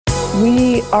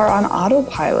we are on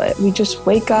autopilot. We just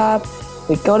wake up,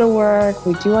 we go to work,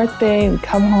 we do our thing, we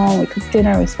come home, we cook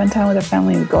dinner, we spend time with our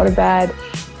family, we go to bed.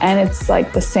 And it's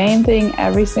like the same thing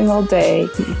every single day.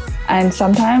 And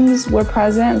sometimes we're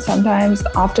present,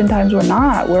 oftentimes we're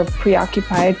not. We're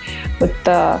preoccupied with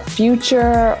the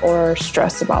future or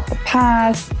stressed about the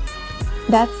past.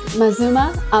 That's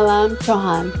Mazuma Alam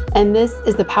Chauhan, and this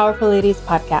is the Powerful Ladies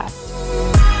Podcast.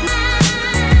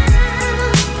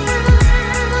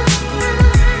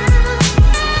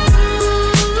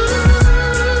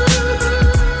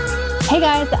 Hey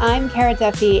guys, I'm Kara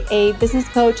Duffy, a business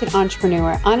coach and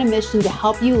entrepreneur on a mission to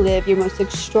help you live your most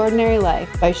extraordinary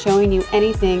life by showing you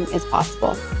anything is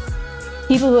possible.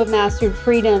 People who have mastered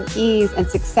freedom, ease, and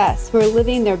success, who are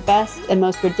living their best and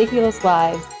most ridiculous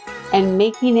lives and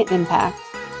making an impact,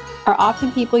 are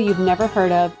often people you've never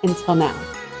heard of until now.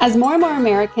 As more and more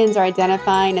Americans are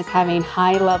identifying as having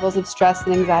high levels of stress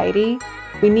and anxiety,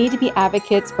 we need to be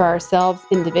advocates for ourselves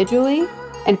individually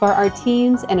and for our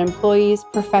teams and employees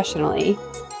professionally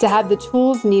to have the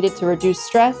tools needed to reduce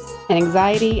stress and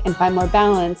anxiety and find more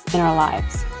balance in our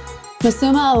lives.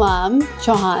 Mazuma Alam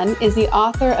Chauhan is the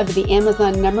author of the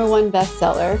Amazon #1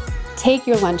 bestseller, Take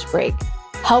Your Lunch Break: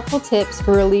 Helpful Tips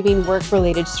for Relieving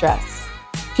Work-Related Stress.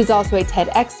 She's also a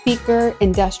TEDx speaker,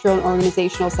 industrial and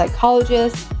organizational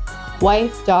psychologist,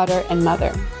 wife, daughter, and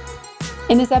mother.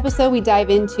 In this episode, we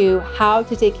dive into how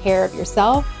to take care of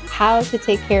yourself, how to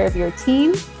take care of your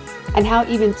team, and how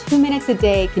even 2 minutes a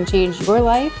day can change your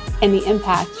life and the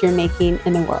impact you're making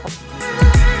in the world.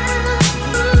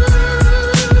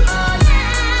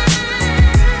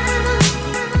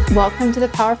 Welcome to the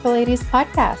Powerful Ladies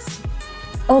Podcast.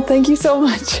 Oh, thank you so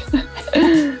much.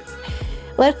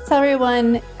 Let's tell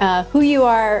everyone who you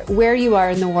are, where you are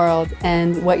in the world,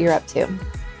 and what you're up to.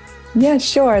 Yeah,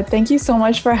 sure. Thank you so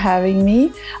much for having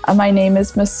me. My name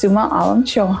is Mazuma Alam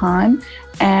Chauhan,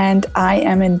 and I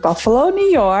am in Buffalo, New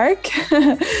York.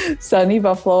 Sunny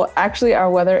Buffalo. Actually, our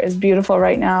weather is beautiful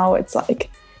right now. It's like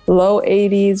low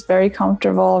 80s, very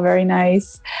comfortable, very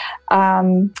nice. I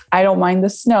don't mind the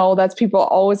snow. That's people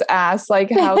always ask, like,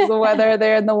 how's the weather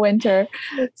there in the winter?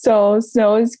 So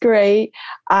snow is great.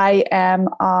 I am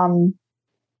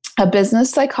a business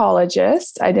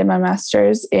psychologist. I did my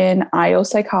master's in IO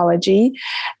psychology,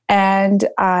 and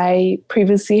I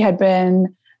previously had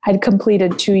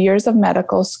completed 2 years of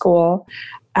medical school,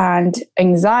 and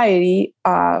anxiety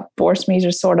forced me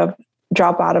to sort of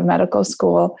drop out of medical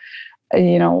school,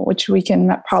 which we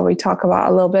can probably talk about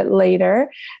a little bit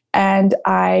later. And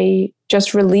I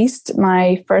just released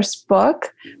my first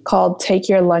book called Take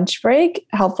Your Lunch Break: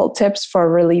 Helpful Tips for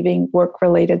Relieving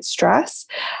Work-Related Stress.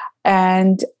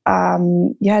 And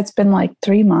it's been like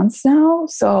 3 months now.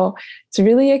 So it's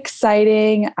really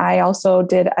exciting. I also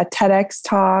did a TEDx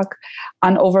talk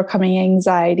on overcoming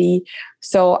anxiety.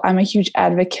 So I'm a huge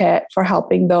advocate for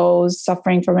helping those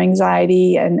suffering from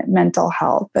anxiety and mental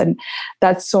health. And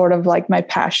that's sort of like my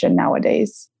passion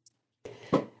nowadays.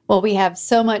 Well, we have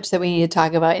so much that we need to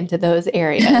talk about into those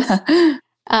areas.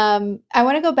 I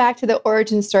want to go back to the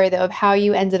origin story, though, of how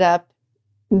you ended up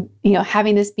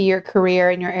having this be your career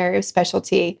and your area of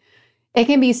specialty. It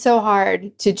can be so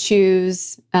hard to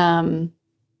choose, to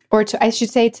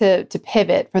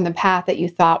pivot from the path that you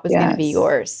thought was going to be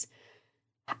yours.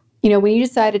 When you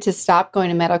decided to stop going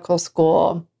to medical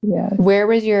school, where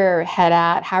was your head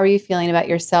at? How are you feeling about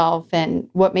yourself? And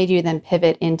what made you then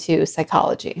pivot into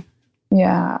psychology?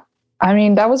 Yeah. I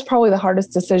mean, that was probably the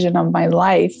hardest decision of my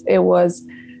life. It was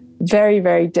very,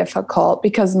 very difficult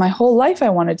because my whole life I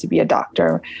wanted to be a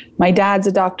doctor. My dad's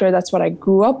a doctor. That's what I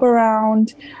grew up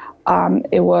around.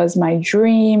 It was my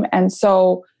dream. And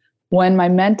so when my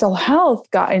mental health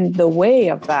got in the way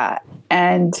of that,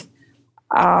 and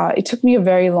it took me a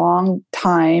very long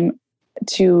time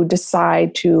to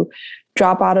decide to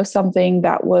drop out of something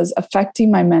that was affecting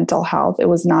my mental health. It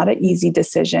was not an easy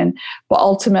decision, but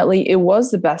ultimately it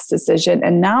was the best decision.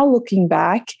 And now looking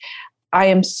back, I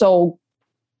am so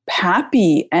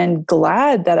happy and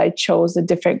glad that I chose a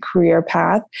different career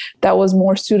path that was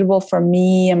more suitable for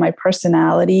me and my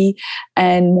personality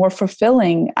and more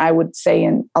fulfilling, I would say,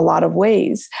 in a lot of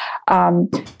ways.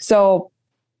 So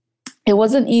it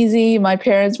wasn't easy. My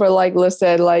parents were like,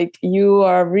 listen, like, you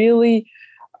are really,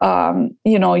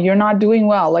 you're not doing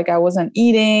well. Like, I wasn't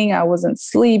eating, I wasn't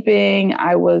sleeping.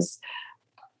 I was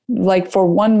like, for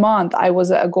 1 month, I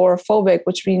was agoraphobic,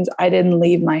 which means I didn't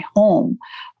leave my home.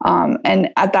 And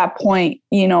at that point,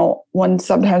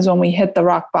 when we hit the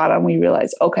rock bottom, we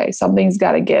realize, okay, something's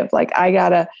got to give. Like, I got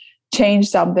to change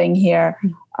something here.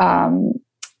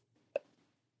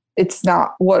 it's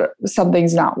not what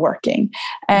something's not working.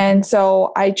 And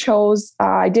so I chose,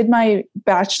 I did my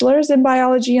bachelor's in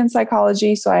biology and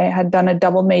psychology. So I had done a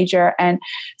double major, and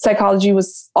psychology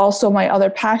was also my other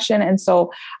passion. And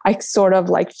so I sort of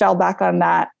like fell back on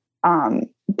that, I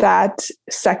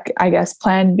guess,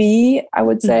 plan B, I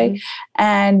would say.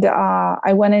 And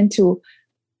I went into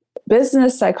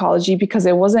business psychology because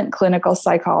it wasn't clinical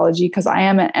psychology, because I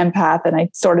am an empath and I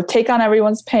sort of take on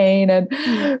everyone's pain and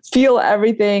feel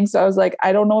everything. So I was like,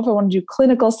 I don't know if I want to do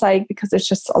clinical psych because it's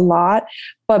just a lot,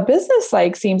 but business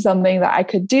psych seemed something that I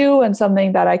could do and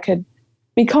something that I could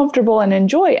be comfortable and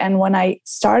enjoy. And when I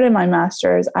started my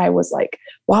master's, I was like,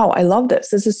 wow, I love this.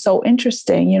 This is so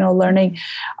interesting, learning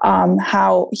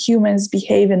how humans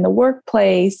behave in the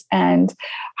workplace and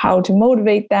how to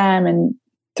motivate them and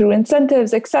through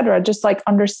incentives, et cetera, just like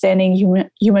understanding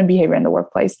human behavior in the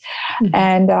workplace.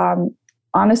 And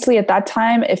honestly, at that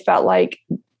time, it felt like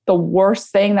the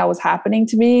worst thing that was happening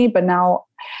to me. But now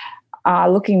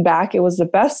looking back, it was the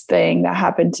best thing that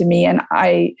happened to me. And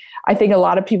I think a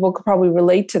lot of people could probably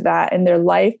relate to that in their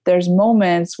life. There's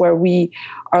moments where we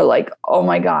are like, oh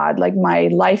my God, like my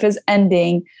life is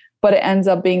ending, but it ends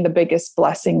up being the biggest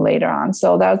blessing later on.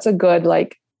 So that's a good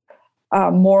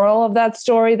moral of that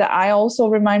story that I also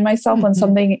remind myself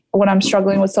when I'm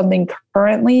struggling with something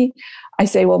currently. I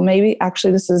say, well, maybe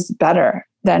actually this is better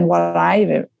than what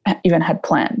I even had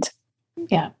planned.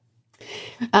 Yeah.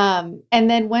 And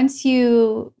then once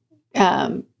you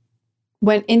went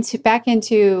back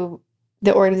into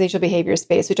the organizational behavior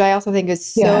space, which I also think is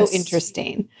so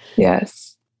interesting.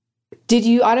 Yes. Did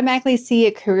you automatically see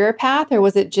a career path, or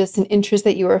was it just an interest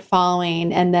that you were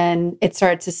following and then it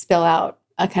started to spill out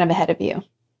kind of ahead of you?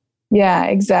 Yeah,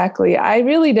 exactly. I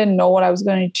really didn't know what I was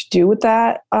going to do with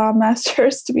that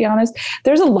master's, to be honest.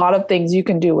 There's a lot of things you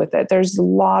can do with it. There's a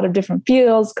lot of different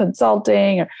fields,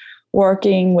 consulting or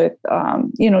working with,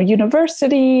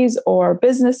 universities or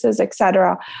businesses, et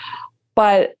cetera.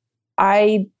 But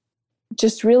I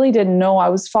just really didn't know. I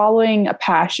was following a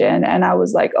passion and I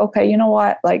was like, okay, you know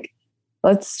what? Like,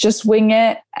 let's just wing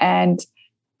it and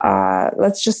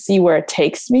let's just see where it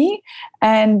takes me.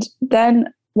 And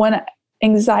then when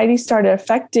anxiety started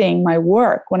affecting my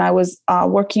work, when I was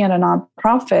working at a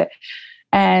nonprofit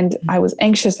and I was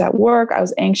anxious at work, I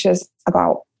was anxious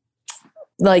about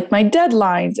like my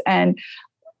deadlines and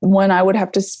when I would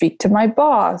have to speak to my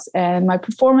boss and my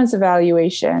performance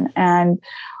evaluation and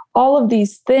all of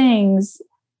these things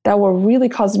that were really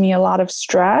causing me a lot of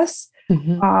stress.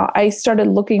 I started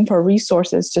looking for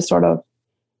resources to sort of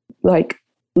like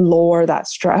lower that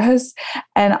stress.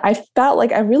 And I felt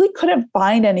like I really couldn't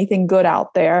find anything good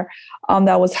out there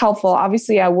that was helpful.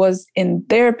 Obviously, I was in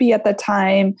therapy at the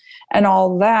time and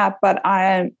all that, but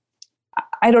I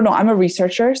don't know. I'm a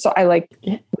researcher, so I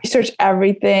research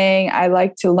everything. I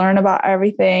like to learn about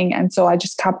everything. And so I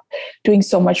just kept doing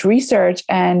so much research.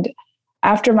 And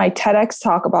after my TEDx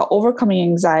talk about overcoming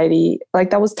anxiety,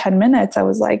 like that was 10 minutes, I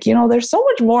was like, there's so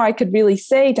much more I could really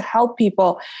say to help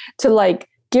people to like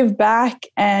give back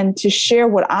and to share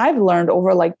what I've learned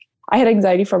over I had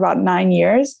anxiety for about 9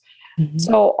 years.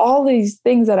 So all these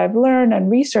things that I've learned and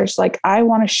researched, like I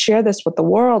want to share this with the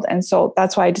world. And so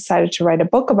that's why I decided to write a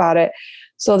book about it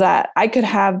so that I could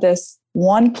have this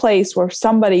one place where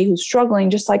somebody who's struggling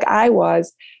just like I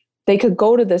was, they could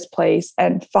go to this place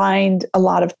and find a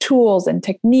lot of tools and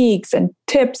techniques and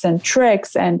tips and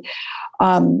tricks and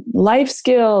life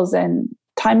skills and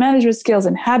time management skills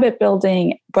and habit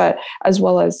building, but as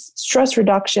well as stress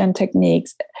reduction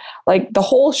techniques, like the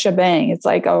whole shebang. It's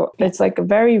like a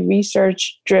very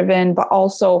research driven, but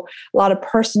also a lot of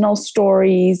personal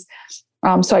stories.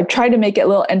 So I tried to make it a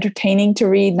little entertaining to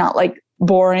read, not like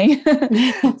boring.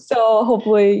 So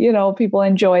hopefully, people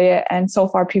enjoy it. And so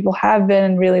far people have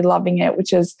been really loving it,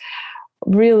 which is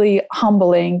really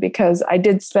humbling because I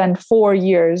did spend 4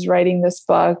 years writing this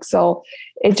book. So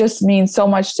it just means so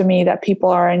much to me that people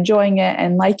are enjoying it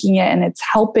and liking it and it's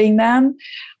helping them,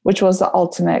 which was the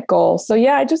ultimate goal. So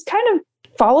yeah, I just kind of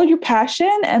follow your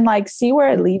passion and see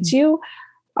where it leads you.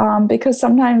 Because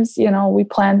sometimes, we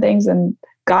plan things and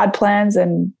God plans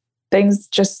and things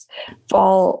just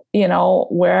fall,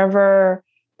 wherever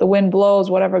the wind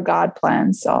blows, whatever God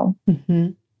plans. So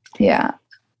yeah.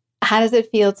 How does it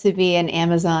feel to be an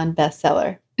Amazon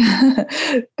bestseller?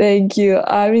 Thank you.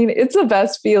 I mean, it's the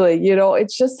best feeling,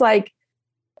 it's just like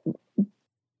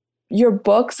your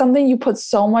book, something you put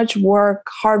so much work,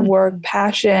 hard work,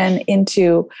 passion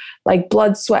into, like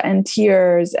blood, sweat, and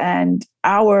tears and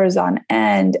hours on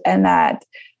end, and that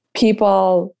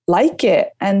people like it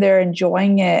and they're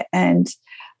enjoying it. And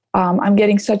I'm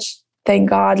getting such, thank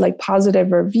God,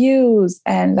 positive reviews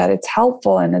and that it's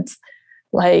helpful and it's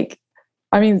like,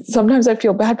 I mean, sometimes I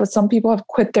feel bad, but some people have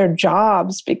quit their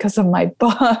jobs because of my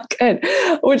book, and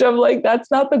which I'm like,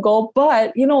 that's not the goal.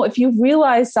 But, you know, if you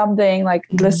realize something like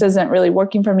this isn't really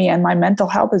working for me and my mental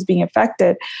health is being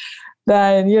affected,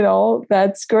 then, you know,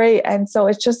 that's great. And so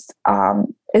it's just,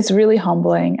 it's really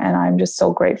humbling, and I'm just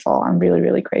so grateful. I'm really,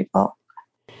 really grateful.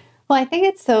 Well, I think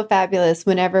it's so fabulous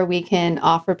whenever we can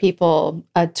offer people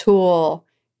a tool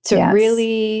to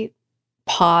really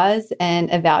pause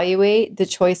and evaluate the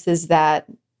choices that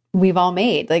we've all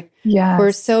made. Like,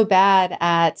 we're so bad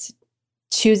at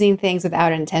choosing things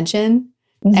without intention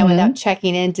and without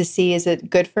checking in to see, is it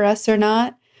good for us or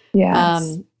not?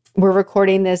 We're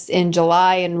recording this in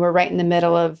July, and we're right in the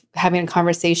middle of having a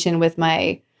conversation with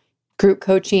my group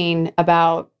coaching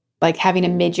about like having a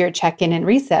mid-year check-in and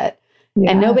reset.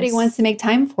 And nobody wants to make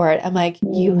time for it. I'm like,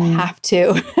 you have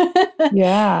to.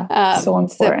 So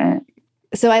important.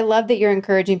 So I love that you're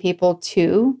encouraging people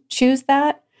to choose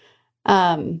that.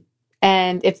 And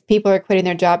if people are quitting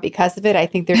their job because of it, I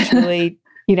think they're truly,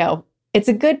 you know, it's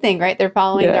a good thing, right? They're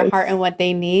following their heart and what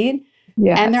they need.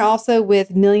 And they're also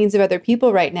with millions of other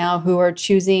people right now who are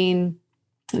choosing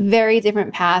very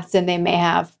different paths than they may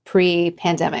have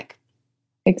pre-pandemic.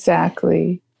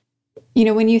 Exactly. You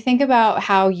know, when you think about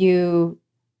how you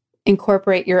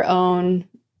incorporate your own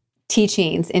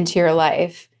teachings into your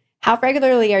life, how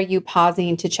regularly are you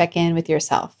pausing to check in with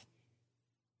yourself?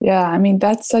 Yeah, I mean,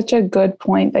 that's such a good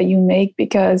point that you make,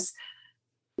 because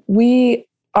we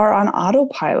are on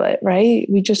autopilot, right?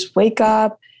 We just wake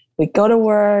up, we go to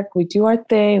work, we do our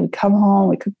thing, we come home,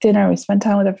 we cook dinner, we spend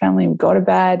time with our family, we go to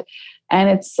bed. And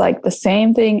it's like the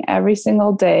same thing every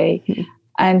single day.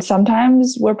 And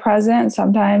sometimes we're present,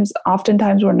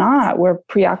 oftentimes we're not. We're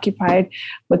preoccupied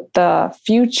with the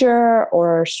future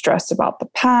or stressed about the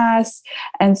past.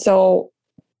 And so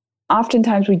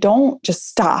oftentimes we don't just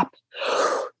stop,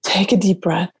 take a deep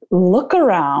breath, look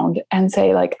around and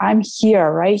say, like, I'm here,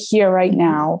 right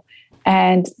now.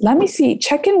 And let me see,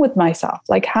 check in with myself.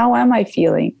 Like, how am I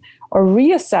feeling? Or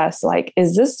reassess, like,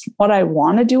 is this what I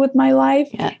want to do with my life?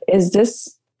 Is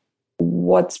this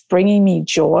what's bringing me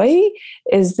joy?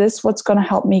 Is this what's going to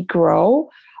help me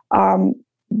grow?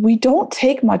 We don't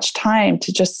take much time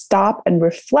to just stop and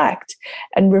reflect.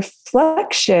 And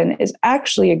reflection is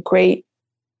actually a great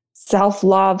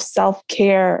self-love,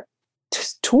 self-care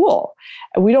tool.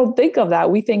 And we don't think of that.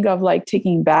 We think of like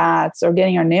taking baths or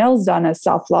getting our nails done as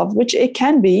self-love, which it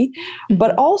can be,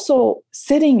 but also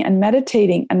sitting and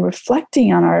meditating and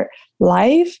reflecting on our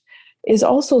life is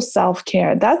also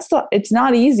self-care. It's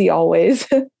not easy always.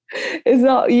 It's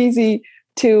not easy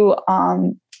to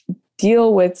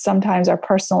deal with sometimes our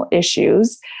personal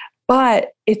issues, but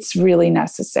it's really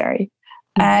necessary.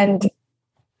 And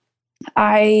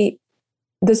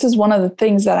this is one of the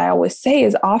things that I always say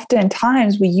is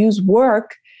oftentimes we use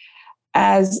work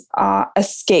as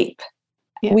escape.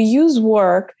 We use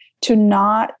work to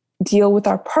not deal with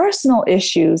our personal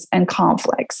issues and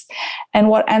conflicts. And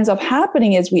what ends up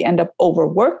happening is we end up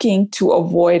overworking to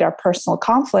avoid our personal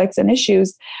conflicts and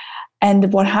issues.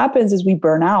 And what happens is we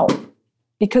burn out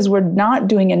because we're not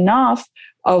doing enough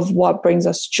of what brings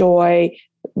us joy,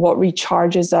 what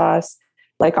recharges us,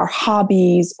 like our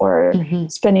hobbies or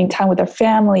spending time with our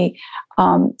family.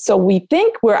 So we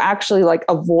think we're actually like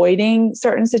avoiding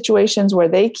certain situations where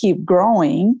they keep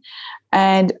growing.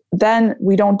 And then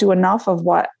we don't do enough of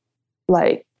what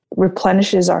like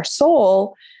replenishes our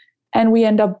soul, and we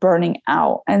end up burning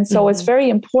out. And so it's very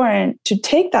important to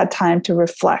take that time to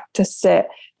reflect, to sit,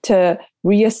 to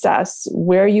reassess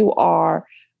where you are,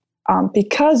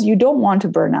 because you don't want to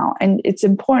burn out. And it's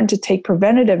important to take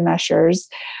preventative measures,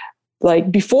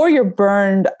 like before you're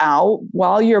burned out,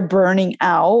 while you're burning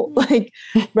out, like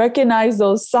recognize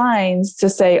those signs to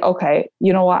say, okay,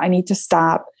 you know what, I need to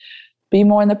stop, be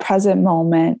more in the present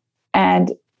moment,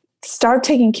 and start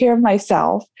taking care of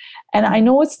myself. And I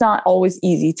know it's not always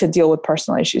easy to deal with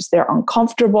personal issues. They're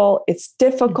uncomfortable. It's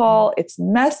difficult. It's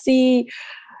messy.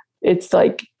 It's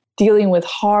like dealing with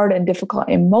hard and difficult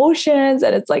emotions.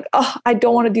 And it's like, oh, I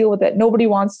don't want to deal with it. Nobody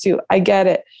wants to. I get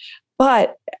it.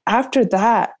 But after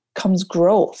that comes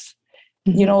growth.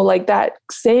 You know, like that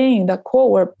saying, that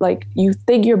quote where like you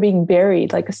think you're being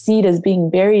buried, like a seed is being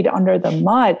buried under the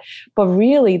mud, but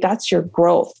really that's your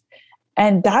growth.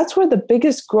 And that's where the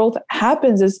biggest growth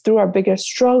happens, is through our biggest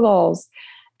struggles.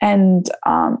 And,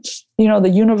 you know, the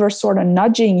universe sort of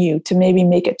nudging you to maybe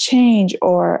make a change,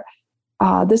 or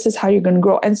this is how you're going to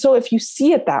grow. And so if you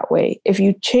see it that way, if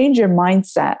you change your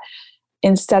mindset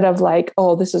instead of like,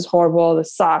 oh, this is horrible,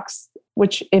 this sucks,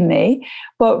 which it may,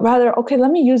 but rather, okay,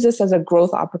 let me use this as a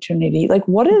growth opportunity. Like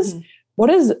what is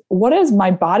my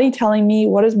body telling me?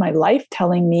 What is my life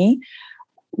telling me?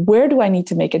 where do I need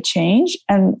to make a change,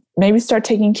 and maybe start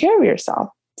taking care of yourself.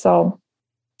 So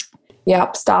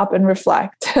yeah, stop and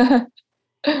reflect.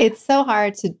 It's so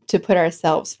hard to put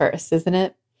ourselves first, isn't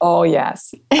it? Oh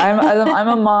yes. I'm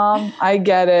a mom. I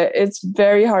get it. It's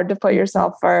very hard to put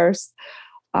yourself first,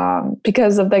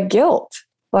 because of the guilt.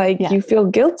 Like you feel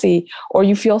guilty or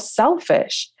you feel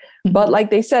selfish. But like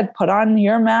they said, put on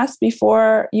your mask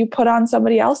before you put on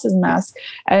somebody else's mask.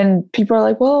 And people are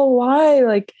like, well, why?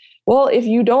 Like, well, if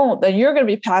you don't, then you're going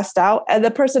to be passed out. And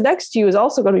the person next to you is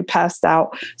also going to be passed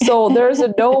out. So there's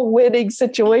a no winning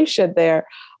situation there.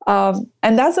 And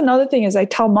that's another thing is I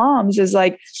tell moms is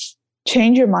like,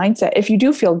 change your mindset. If you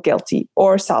do feel guilty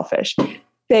or selfish,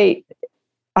 say,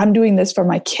 I'm doing this for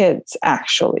my kids,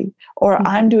 actually, or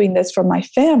I'm doing this for my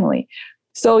family.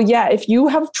 So yeah, if you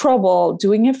have trouble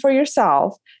doing it for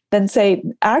yourself, then say,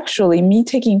 actually, me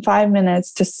taking 5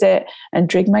 minutes to sit and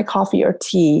drink my coffee or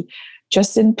tea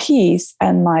just in peace,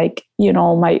 and like, you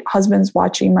know, my husband's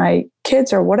watching my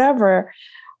kids or whatever,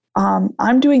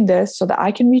 I'm doing this so that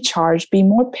I can recharge, be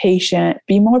more patient,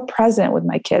 be more present with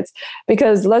my kids.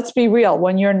 Because let's be real,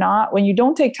 when you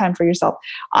don't take time for yourself,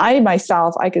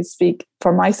 I could speak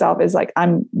for myself, is like,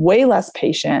 I'm way less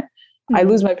patient. I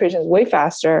lose my patience way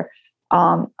faster.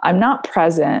 I'm not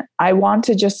present. I want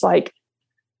to just like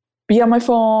be on my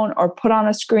phone or put on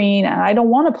a screen, and I don't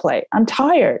want to play. I'm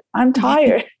tired.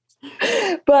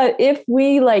 But if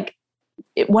we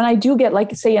when I do get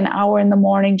like, say, an hour in the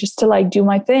morning just to like do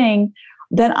my thing,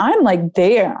 then I'm like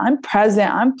there, I'm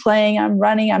present, I'm playing, I'm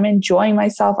running, I'm enjoying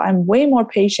myself. I'm way more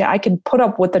patient. I can put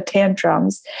up with the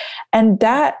tantrums. And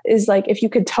that is like, if you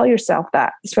could tell yourself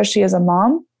that, especially as a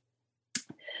mom,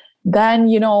 then,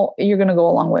 you know, you're going to go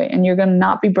a long way, and you're going to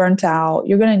not be burnt out.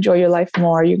 You're going to enjoy your life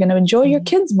more. You're going to enjoy your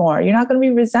kids more. You're not going to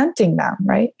be resenting them.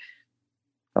 Right.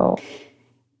 So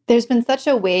there's been such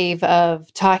a wave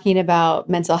of talking about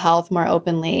mental health more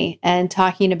openly, and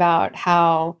talking about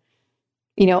how,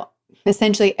 you know,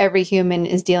 essentially every human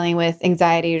is dealing with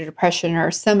anxiety or depression or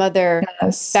some other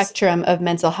spectrum of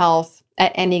mental health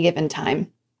at any given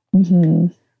time. Mm-hmm.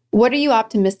 What are you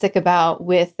optimistic about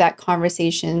with that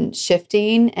conversation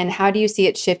shifting, and how do you see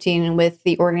it shifting with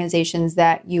the organizations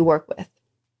that you work with?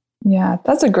 Yeah,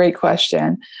 that's a great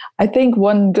question. I think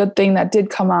one good thing that did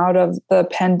come out of the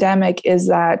pandemic is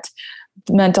that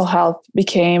mental health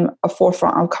became a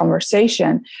forefront of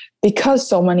conversation, because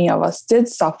so many of us did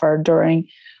suffer during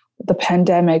the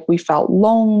pandemic. We felt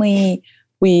lonely.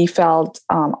 We felt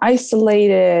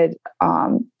isolated.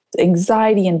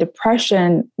 Anxiety and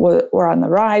depression were on the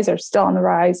rise, or still on the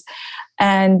rise.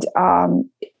 And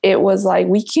it was like,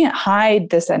 we can't hide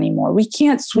this anymore. We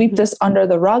can't sweep this under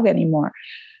the rug anymore.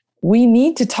 We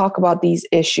need to talk about these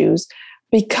issues,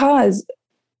 because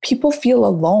people feel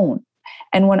alone.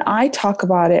 And when I talk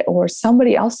about it, or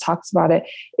somebody else talks about it,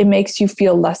 it makes you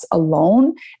feel less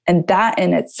alone. And that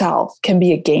in itself can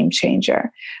be a game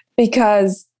changer,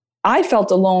 because I felt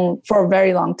alone for a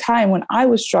very long time when I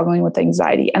was struggling with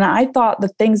anxiety. And I thought the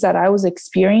things that I was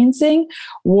experiencing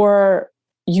were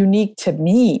unique to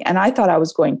me. And I thought I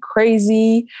was going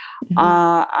crazy.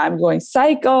 I'm going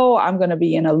psycho. I'm going to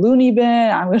be in a loony bin.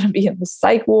 I'm going to be in the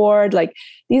psych ward. Like,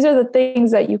 these are the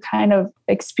things that you kind of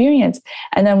experience.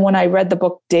 And then when I read the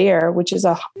book Dare, which is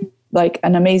an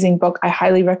amazing book, I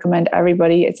highly recommend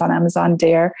everybody. It's on Amazon,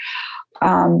 Dare.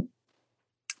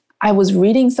 I was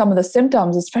reading some of the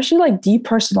symptoms, especially like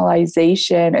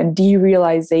depersonalization and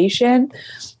derealization,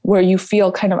 where you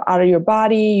feel kind of out of your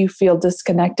body, you feel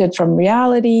disconnected from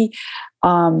reality.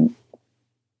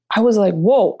 I was like,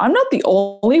 whoa, I'm not the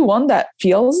only one that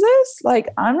feels this. Like,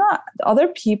 other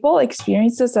people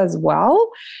experience this as well.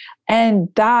 And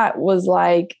that was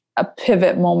like a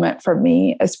pivot moment for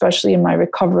me, especially in my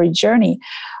recovery journey.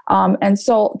 And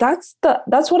so that's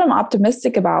what I'm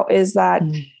optimistic about, is that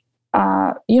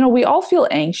we all feel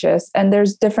anxious, and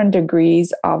there's different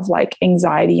degrees of like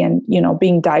anxiety, and,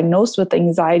 being diagnosed with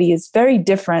anxiety is very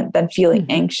different than feeling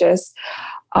anxious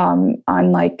on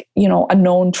like, a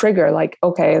known trigger. Like,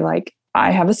 okay, like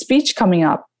I have a speech coming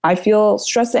up. I feel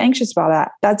stressed and anxious about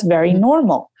that. That's very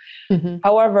normal.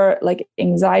 However, like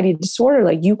anxiety disorder,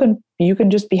 like you can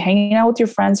just be hanging out with your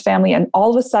friends, family, and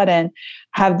all of a sudden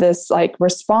have this like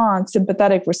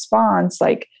sympathetic response,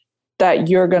 like that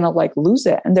you're going to like lose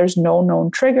it. And there's no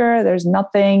known trigger. There's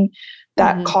nothing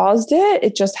that caused it.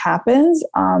 It just happens.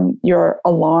 Your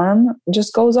alarm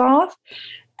just goes off,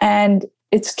 and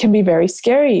it can be very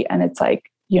scary. And it's like,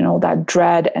 that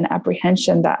dread and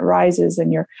apprehension that rises,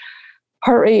 and your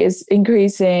heart rate is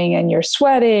increasing and you're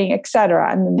sweating, et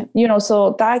cetera. And,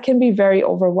 so that can be very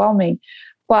overwhelming.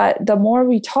 But the more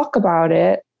we talk about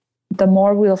it, the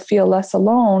more we'll feel less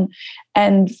alone.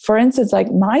 And for instance,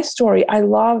 like my story, I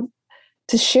love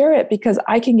to share it because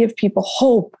I can give people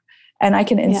hope and I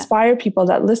can inspire people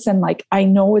that, listen, like, I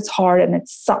know it's hard and it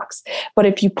sucks, but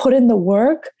if you put in the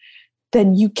work,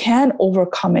 then you can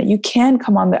overcome it. You can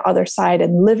come on the other side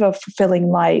and live a fulfilling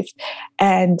life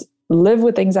and live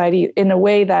with anxiety in a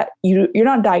way that you're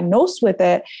not diagnosed with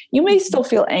it. You may still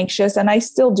feel anxious, and I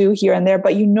still do here and there,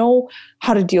 but you know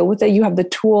how to deal with it. You have the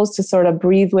tools to sort of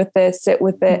breathe with it, sit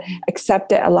with it,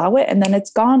 accept it, allow it, and then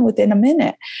it's gone within a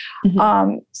minute.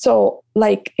 So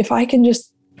like, if I can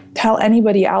just tell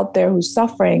anybody out there who's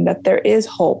suffering that there is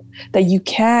hope, that you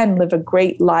can live a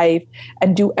great life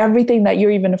and do everything that you're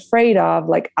even afraid of.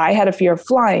 Like, I had a fear of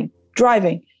flying,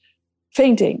 driving,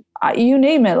 fainting, you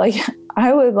name it. Like,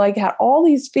 I would like had all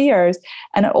these fears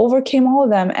and I overcame all of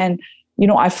them. And, you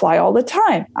know, I fly all the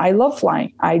time. I love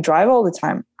flying. I drive all the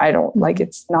time. I don't like,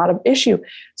 it's not an issue.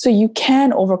 So you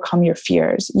can overcome your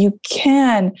fears. You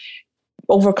can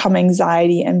overcome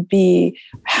anxiety and be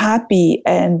happy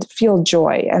and feel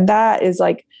joy. And that is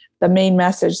like the main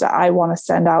message that I want to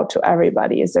send out to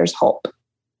everybody, is there's hope.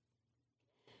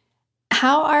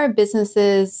 How are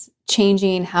businesses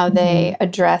changing how they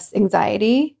address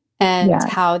anxiety and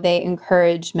how they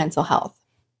encourage mental health?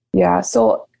 Yeah.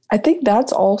 So I think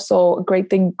that's also a great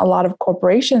thing a lot of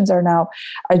corporations are now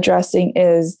addressing,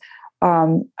 is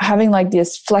having like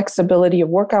this flexibility of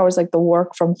work hours, like the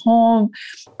work from home.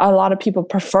 A lot of people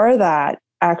prefer that,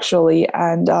 actually.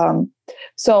 And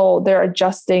so they're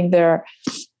adjusting their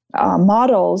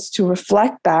models to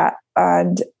reflect that,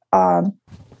 and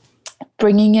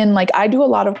bringing in, like, I do a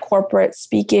lot of corporate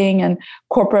speaking and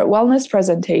corporate wellness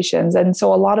presentations. And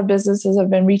so a lot of businesses have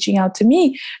been reaching out to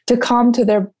me to come to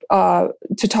their,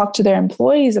 to talk to their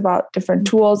employees about different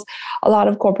tools. A lot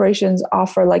of corporations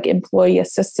offer like employee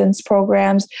assistance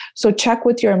programs. So check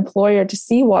with your employer to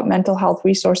see what mental health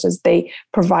resources they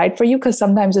provide for you, because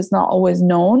sometimes it's not always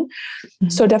known.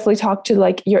 So definitely talk to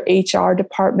like your HR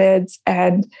departments.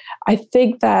 And I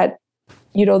think that,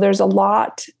 you know, there's a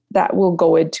lot that will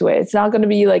go into it. It's not going to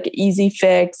be like an easy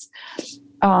fix,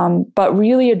 but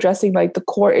really addressing like the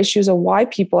core issues of why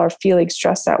people are feeling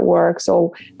stressed at work.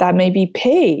 So that may be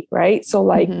pay, right? So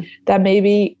like that may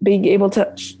be being able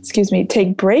to,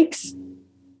 take breaks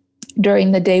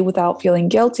during the day without feeling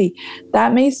guilty.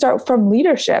 That may start from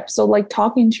leadership. So like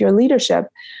talking to your leadership,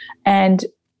 and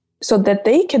so that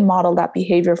they can model that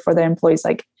behavior for their employees.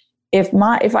 Like,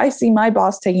 if I see my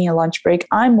boss taking a lunch break,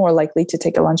 I'm more likely to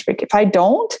take a lunch break. If I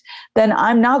don't, then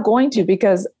I'm not going to,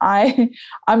 because I'm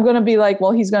going to be like,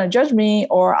 well, he's going to judge me,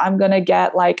 or I'm going to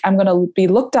get like, I'm going to be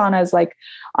looked on as like,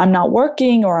 I'm not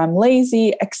working or I'm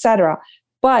lazy, etc.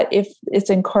 But if it's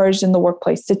encouraged in the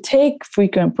workplace to take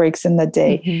frequent breaks in the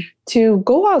day, to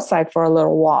go outside for a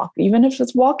little walk, even if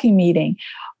it's walking meeting,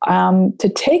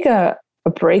 to take a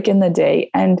break in the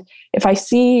day. And if I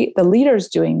see the leaders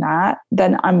doing that,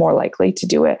 then I'm more likely to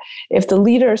do it. If the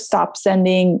leaders stop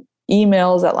sending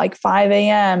emails at like 5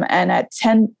 a.m. and at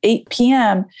 8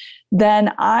 p.m.,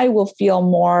 then I will feel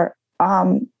more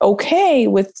okay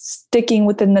with sticking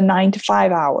within the 9 to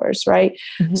 5 hours, right?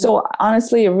 So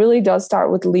honestly, it really does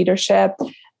start with leadership.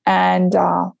 And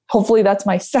hopefully that's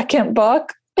my second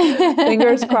book,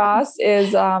 fingers crossed,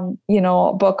 is, a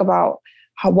book about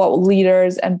what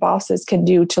leaders and bosses can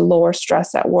do to lower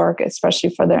stress at work,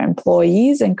 especially for their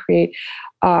employees, and create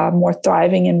a more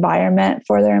thriving environment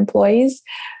for their employees.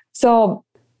 So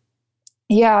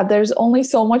yeah, there's only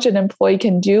so much an employee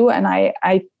can do. And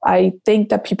I think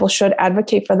that people should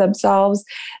advocate for themselves.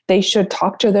 They should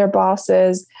talk to their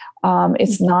bosses.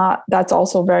 That's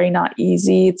also very not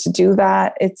easy to do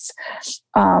that.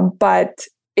 But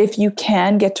if you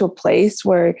can get to a place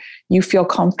where you feel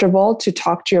comfortable to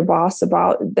talk to your boss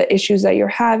about the issues that you're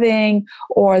having,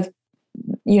 or,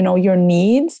 your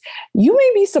needs, you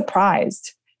may be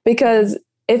surprised, because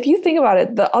if you think about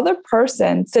it, the other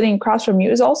person sitting across from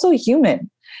you is also human.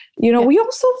 We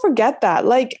also forget that,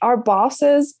 like, our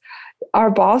bosses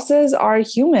are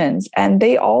humans, and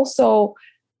they also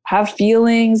have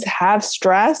feelings, have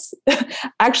stress.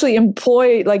 Actually,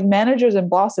 managers and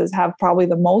bosses have probably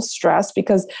the most stress,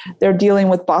 because they're dealing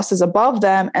with bosses above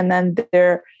them and then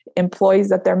their employees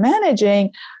that they're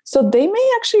managing. So they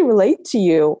may actually relate to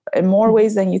you in more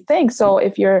ways than you think. So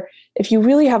if you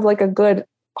really have like a good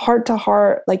heart to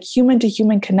heart, like human to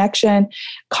human connection,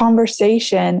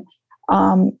 conversation,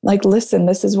 like, listen,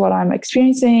 this is what I'm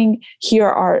experiencing. Here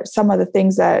are some of the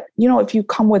things that, if you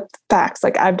come with facts,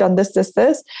 like, I've done this,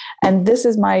 and this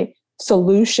is my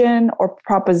solution or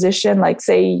proposition. Like,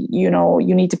 say, you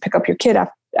need to pick up your kid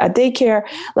at daycare.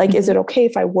 Like, is it okay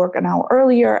if I work an hour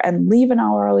earlier and leave an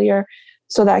hour earlier?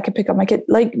 so that I could pick up my kid.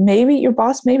 Like maybe your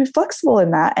boss may be flexible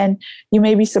in that and you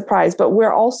may be surprised, but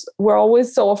we're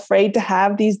always so afraid to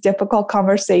have these difficult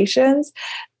conversations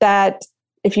that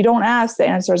if you don't ask, the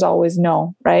answer is always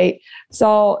no, right?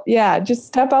 So yeah, just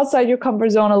step outside your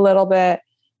comfort zone a little bit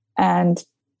and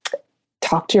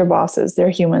talk to your bosses. They're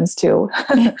humans too.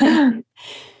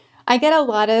 I get a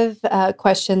lot of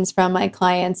questions from my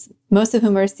clients, most of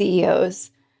whom are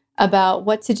CEOs, about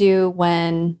what to do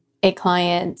when a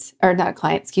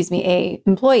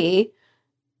employee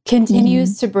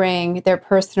continues to bring their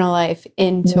personal life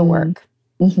into work.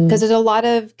 Because there's a lot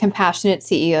of compassionate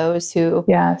CEOs who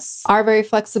are very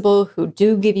flexible, who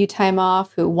do give you time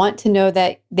off, who want to know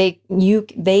that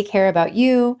they care about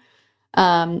you.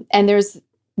 And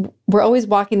we're always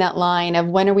walking that line of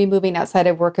when are we moving outside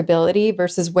of workability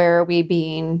versus where are we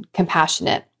being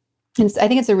compassionate? And I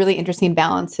think it's a really interesting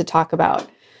balance to talk about.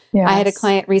 Yes. I had a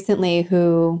client recently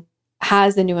who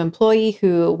has a new employee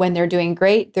who, when they're doing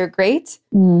great, they're great.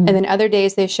 And then other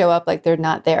days they show up like they're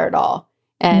not there at all.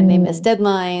 And they miss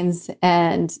deadlines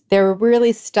and they're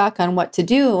really stuck on what to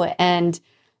do. And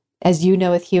as you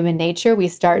know, with human nature, we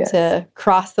start to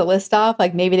cross the list off,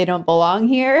 like maybe they don't belong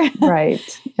here.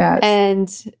 Right. Yes.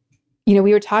 And,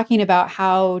 we were talking about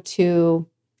how to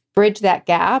bridge that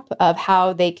gap of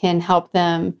how they can help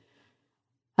them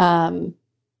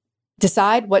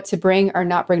decide what to bring or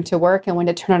not bring to work and when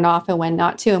to turn it off and when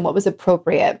not to and what was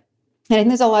appropriate. And I think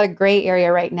there's a lot of gray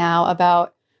area right now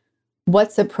about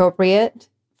what's appropriate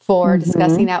for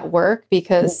discussing at work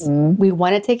because we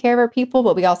want to take care of our people,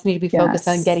 but we also need to be focused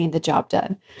on getting the job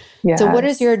done. Yes. So what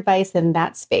is your advice in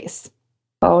that space?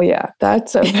 Oh yeah,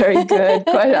 that's a very good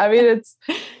question. I mean,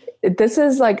 this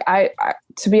is like, I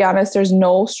to be honest, there's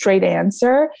no straight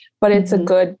answer, but it's a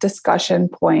good discussion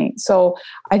point. So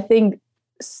I think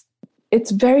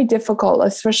it's very difficult,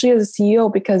 especially as a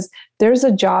CEO, because there's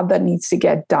a job that needs to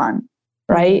get done,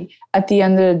 right? At the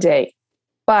end of the day.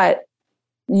 But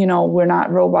we're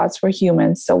not robots, we're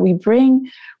humans. So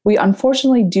we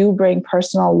unfortunately do bring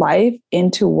personal life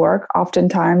into work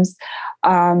oftentimes.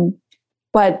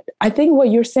 But I think what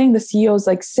you're saying, the CEO is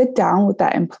like, sit down with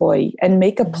that employee and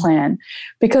make a plan.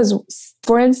 Because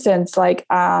for instance, like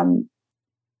I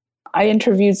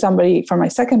interviewed somebody for my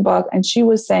second book and she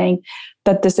was saying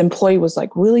that this employee was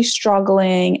like really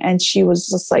struggling and she was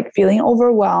just like feeling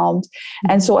overwhelmed.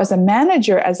 And so as a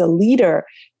manager, as a leader,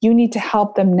 you need to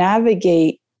help them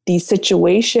navigate these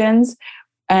situations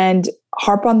and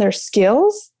harp on their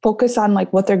skills, focus on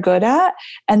like what they're good at,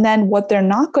 and then what they're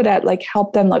not good at, like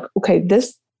help them like, okay,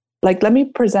 this, like, let me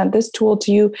present this tool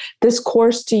to you, this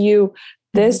course to you,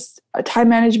 this time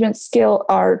management skill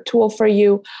or tool for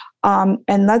you.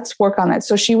 And let's work on it.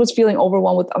 So she was feeling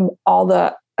overwhelmed with all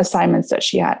the assignments that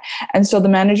she had. And so the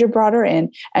manager brought her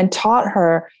in and taught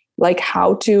her like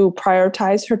how to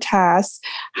prioritize her tasks,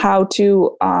 how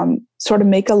to sort of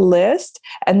make a list,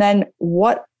 and then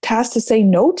what tasks to say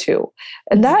no to.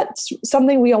 And that's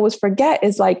something we always forget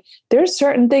is like, there's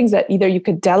certain things that either you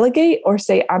could delegate or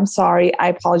say, I'm sorry, I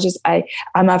apologize.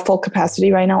 I'm at full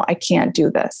capacity right now. I can't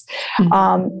do this.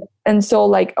 And so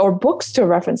like, or books to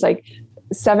reference, like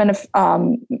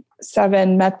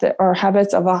 7 method or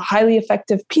habits of a highly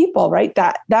effective people, right?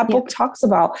 That book talks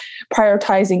about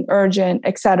prioritizing, urgent,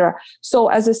 etc. So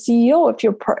as a CEO,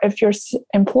 if your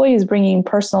employee is bringing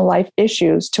personal life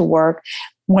issues to work,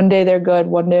 one day they're good,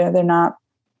 one day they're not,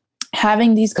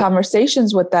 having these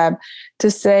conversations with them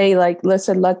to say like,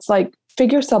 listen, let's like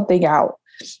figure something out.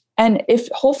 And if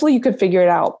hopefully you could figure it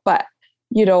out, but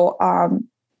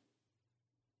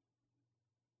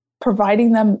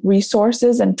providing them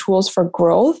resources and tools for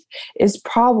growth is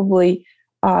probably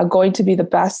going to be the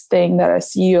best thing that a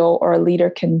CEO or a leader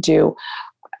can do.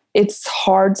 It's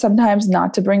hard sometimes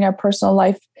not to bring our personal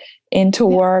life into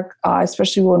work,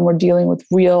 especially when we're dealing with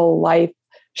real life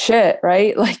shit,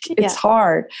 right? Like it's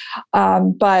hard.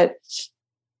 But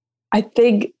I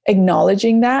think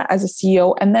acknowledging that as a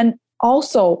CEO, and then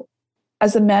also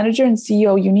as a manager and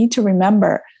CEO, you need to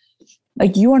remember,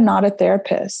 like, you are not a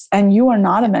therapist and you are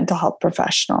not a mental health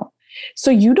professional. So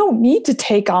you don't need to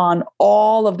take on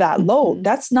all of that load.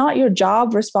 That's not your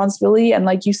job responsibility. And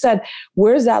like you said,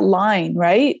 where's that line,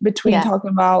 right? Between talking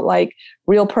about like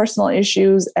real personal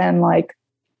issues and like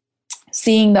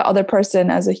seeing the other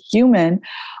person as a human.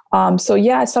 So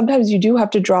yeah, sometimes you do have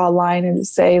to draw a line and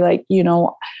say like,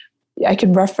 I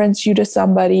can reference you to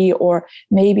somebody, or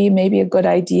maybe a good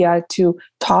idea to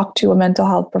talk to a mental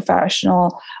health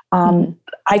professional.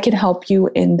 I can help you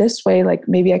in this way. Like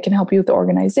maybe I can help you with the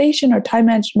organization or time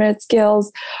management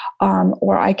skills,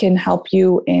 or I can help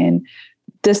you in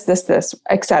this,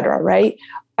 etc. Right?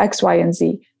 X, Y, and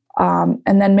Z.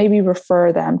 and then maybe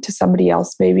refer them to somebody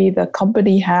else. Maybe the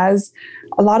company has,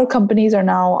 a lot of companies are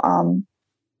now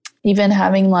even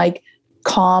having like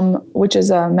Calm, which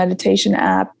is a meditation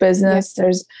app business. Yeah.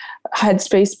 There's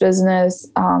Headspace business.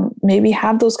 Maybe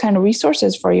have those kind of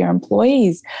resources for your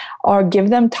employees, or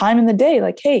give them time in the day.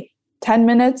 Like, hey, 10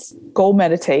 minutes, go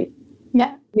meditate.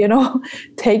 Yeah. You know,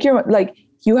 take your, like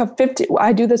you have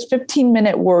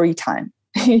 15-minute worry time.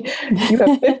 You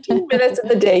have 15 minutes in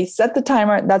the day, set the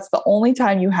timer. That's the only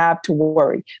time you have to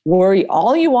worry. Worry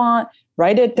all you want.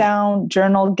 Write it down,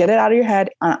 journal, get it out of your head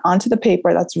onto the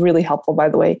paper. That's really helpful, by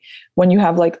the way, when you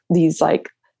have like these like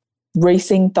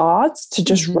racing thoughts, to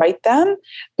just write them,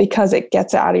 because it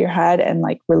gets it out of your head and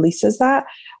like releases that.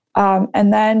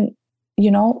 And then, you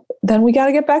know, then we got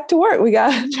to get back to work.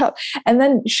 And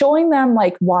then showing them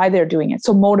like why they're doing it.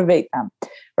 So motivate them,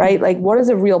 right? Like, what is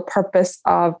the real purpose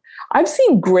of, I've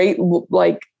seen great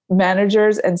like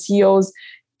managers and CEOs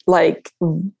like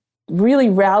really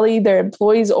rally their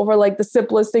employees over like the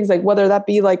simplest things, like whether that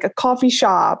be like a coffee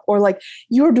shop, or like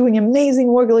you're doing amazing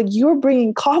work, like you're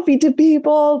bringing coffee to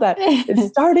people that is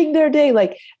starting their day.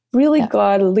 Like really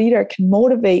good leader can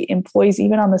motivate employees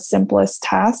even on the simplest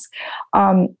tasks,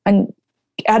 and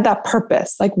add that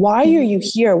purpose. Like, why are you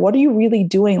here? What are you really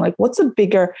doing? Like, what's a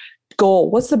bigger goal?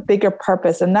 What's the bigger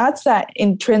purpose? And that's that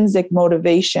intrinsic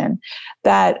motivation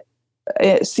that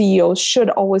CEOs should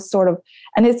always sort of,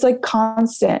 and it's like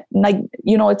constant, like,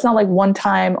 you know, it's not like one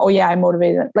time, oh yeah, I'm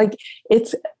motivated. Like,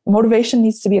 it's motivation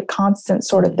needs to be a constant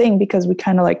sort of thing, because we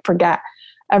kind of like forget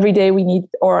every day we need,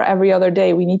 or every other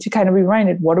day we need to kind of be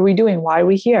reminded, what are we doing? Why are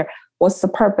we here? What's the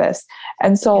purpose?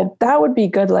 And so that would be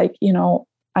good. Like, you know,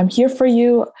 I'm here for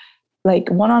you, like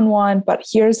one-on-one, but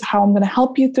here's how I'm going to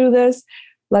help you through this.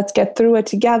 Let's get through it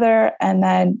together. And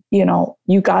then, you know,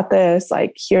 you got this,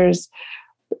 like, here's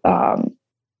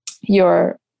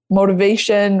your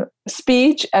motivation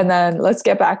speech, and then let's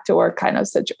get back to work kind of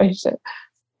situation.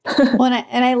 Well,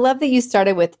 and I love that you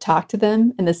started with talk to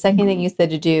them. And the second thing you said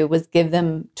to do was give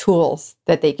them tools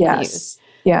that they can use.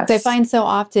 Yes. So I find so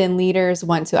often leaders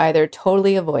want to either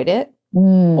totally avoid it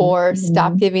or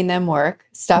stop giving them work,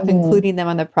 stop including them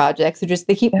on the projects, or just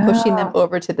they keep pushing them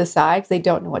over to the side because they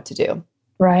don't know what to do.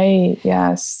 Right.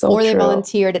 Yes. So or they true.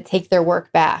 volunteer to take their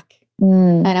work back.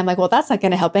 And I'm like, well, that's not going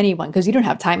to help anyone because you don't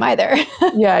have time either.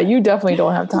 Yeah, you definitely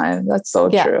don't have time. That's so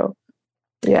true.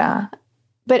 Yeah.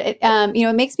 But, you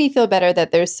know, it makes me feel better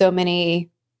that there's so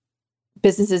many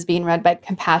businesses being run by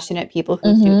compassionate people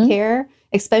who do care,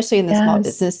 especially in the small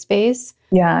business space.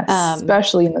 Yes,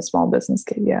 especially in the small business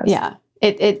case. Yes. Yeah.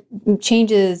 It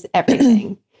changes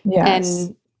everything. Yes.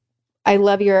 And I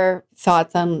love your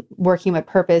thoughts on working with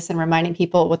purpose and reminding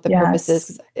people what the purpose is.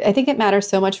 'Cause I think it matters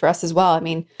so much for us as well. I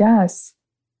mean,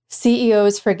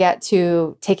 CEOs forget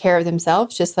to take care of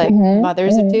themselves, just like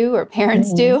mothers do or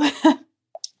parents do.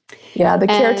 Yeah, the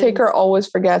caretaker always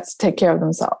forgets to take care of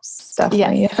themselves.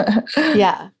 Definitely.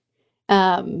 Yeah.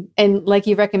 And like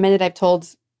you recommended,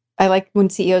 I like when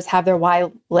CEOs have their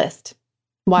why list.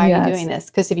 Why are you doing this?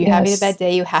 Because if you're having a bad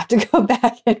day, you have to go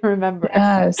back and remember.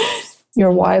 Yes. Your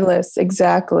why list.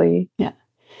 Exactly. Yeah.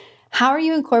 How are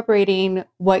you incorporating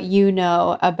what you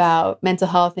know about mental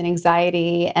health and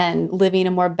anxiety and living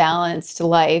a more balanced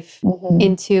life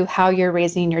into how you're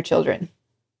raising your children?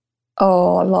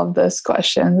 Oh, I love this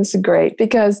question. This is great,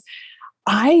 because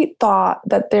I thought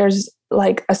that there's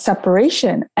like a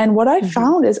separation. And what I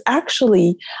found is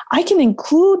actually I can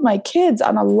include my kids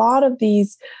on a lot of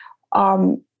these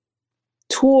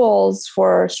tools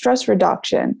for stress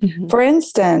reduction. For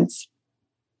instance,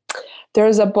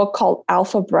 there's a book called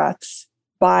Alpha Breaths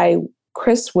by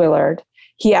Chris Willard.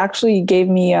 He actually gave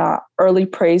me a early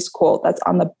praise quote that's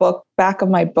on the back of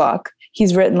my book.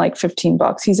 He's written like 15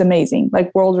 books. He's amazing,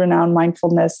 like world-renowned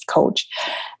mindfulness coach.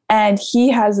 And he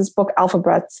has this book, Alpha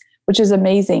Breaths, which is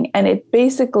amazing. And it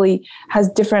basically has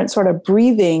different sort of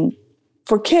breathing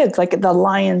for kids, like the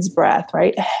lion's breath,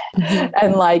 right?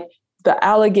 And like the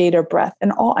alligator breath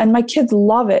and all. And my kids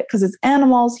love it because it's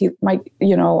animals.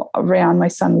 Rayan, my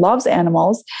son, loves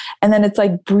animals. And then it's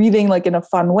like breathing like in a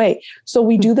fun way. So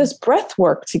we do this breath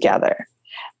work together.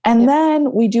 And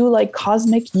then we do like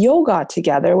cosmic yoga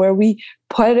together, where we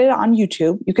put it on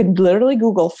YouTube. You can literally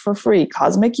Google for free,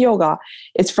 cosmic yoga.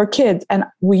 It's for kids. And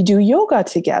we do yoga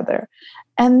together.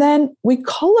 And then we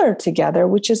color together,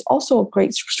 which is also a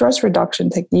great stress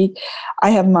reduction technique. I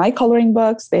have my coloring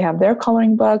books. They have their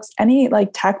coloring books. Any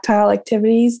like tactile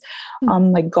activities,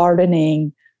 like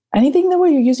gardening, anything that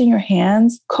where you're using your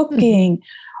hands, cooking,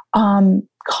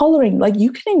 coloring. Like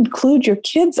you can include your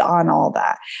kids on all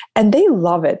that and they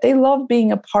love it. They love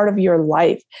being a part of your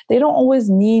life. They don't always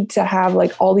need to have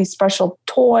like all these special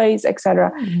toys,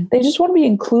 etc. They just want to be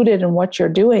included in what you're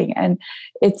doing. And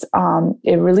it's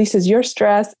it releases your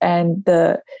stress and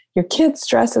your kids'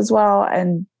 stress as well.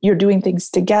 And you're doing things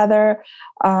together.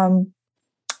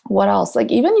 What else?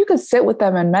 Like even you could sit with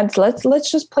them and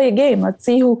let's just play a game. Let's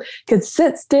see who could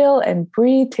sit still and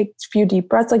breathe, take a few deep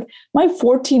breaths. Like my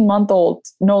 14-month-old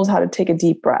knows how to take a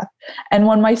deep breath. And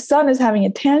when my son is having a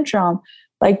tantrum,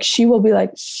 like she will be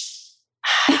like,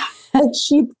 like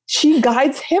she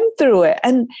guides him through it.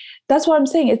 And that's what I'm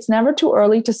saying. It's never too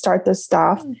early to start this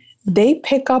stuff. They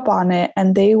pick up on it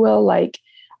and they will like,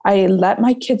 I let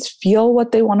my kids feel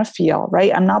what they want to feel,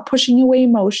 right? I'm not pushing away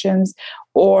emotions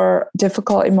or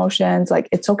difficult emotions. Like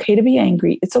it's okay to be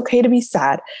angry. It's okay to be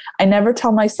sad. I never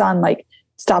tell my son like,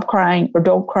 stop crying or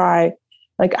don't cry.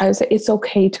 Like I would say, it's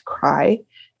okay to cry.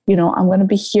 You know, I'm going to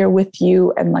be here with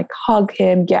you and like hug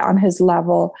him, get on his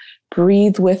level,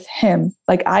 breathe with him.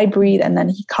 Like I breathe and then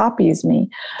he copies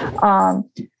me.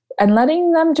 And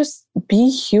letting them just be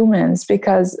humans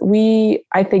because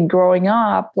I think growing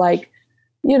up, like,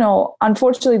 you know,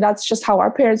 unfortunately, that's just how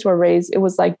our parents were raised. It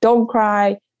was like, don't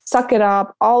cry, suck it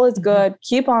up, all is good,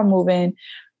 keep on moving.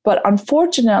 But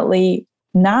unfortunately,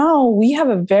 now we have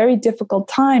a very difficult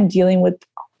time dealing with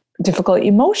difficult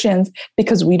emotions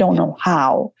because we don't know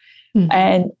how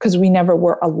and because we never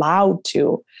were allowed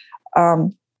to.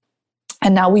 And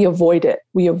now we avoid it.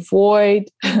 We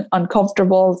avoid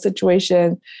uncomfortable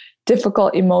situations,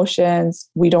 difficult emotions.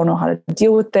 We don't know how to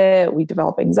deal with it. We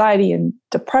develop anxiety and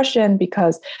depression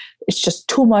because it's just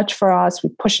too much for us. We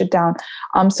push it down.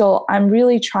 So I'm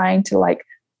really trying to like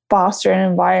foster an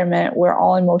environment where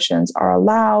all emotions are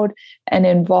allowed and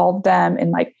involve them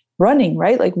in like running,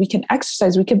 right? Like we can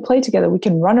exercise, we can play together, we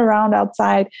can run around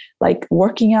outside. Like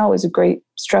working out is a great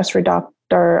stress reduction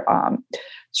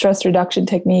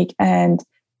technique, and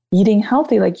eating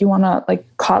healthy, like you want to like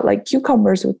cut like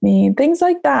cucumbers with me and things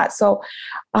like that. So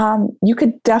you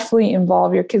could definitely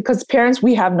involve your kids because parents,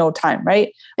 we have no time,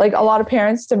 right? Like a lot of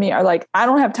parents to me are like, I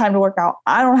don't have time to work out.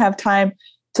 I don't have time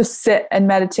to sit and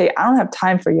meditate. I don't have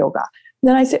time for yoga.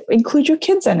 Then I say, include your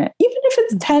kids in it. Even if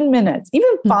it's 10 minutes, even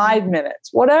 5 minutes,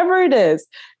 whatever it is,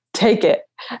 take it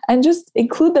and just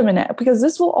include them in it because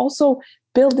this will also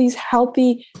build these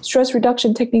healthy stress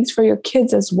reduction techniques for your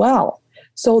kids as well.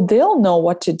 So they'll know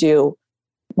what to do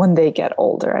when they get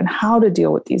older and how to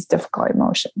deal with these difficult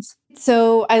emotions.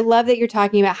 So I love that you're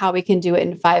talking about how we can do it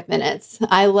in 5 minutes.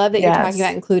 I love that you're talking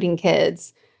about including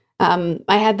kids.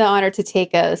 I had the honor to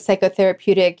take a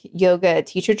psychotherapeutic yoga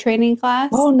teacher training class.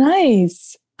 Oh,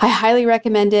 nice. I highly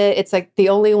recommend it. It's like the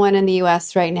only one in the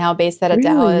US right now based out of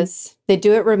Dallas. They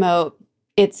do it remote.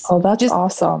 That's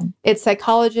awesome. It's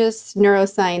psychologists,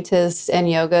 neuroscientists, and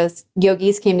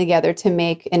yogis came together to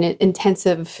make an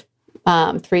intensive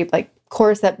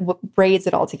course that braids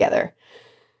it all together.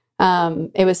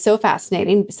 It was so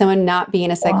fascinating. Someone not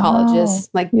being a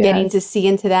psychologist, getting to see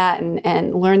into that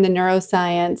and learn the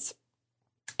neuroscience,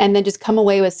 and then just come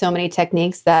away with so many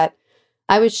techniques that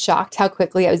I was shocked how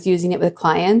quickly I was using it with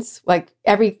clients. Like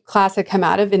every class I'd come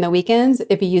out of in the weekends,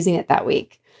 it'd be using it that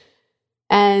week.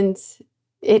 And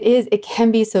it can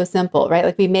be so simple, right?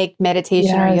 Like we make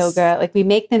meditation or yoga, like we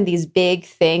make them these big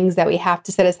things that we have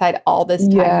to set aside all this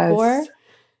time for.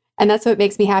 And that's what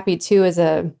makes me happy too,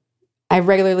 I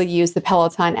regularly use the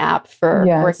Peloton app for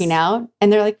working out.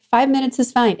 And they're like, 5 minutes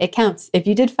is fine. It counts. If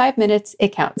you did 5 minutes,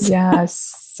 it counts.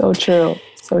 Yes. So true.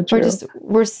 So true.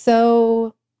 We're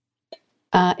so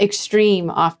extreme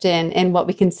often in what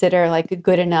we consider like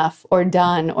good enough or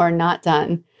done or not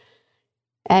done.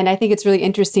 And I think it's really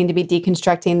interesting to be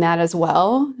deconstructing that as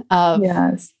well.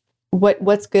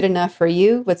 What's good enough for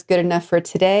you? What's good enough for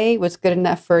today? What's good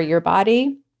enough for your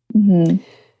body? Mm-hmm.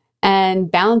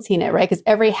 And balancing it, right? Because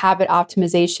every habit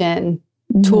optimization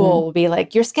tool will be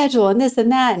like your schedule and this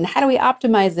and that. And how do we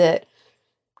optimize it?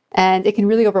 And it can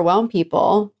really overwhelm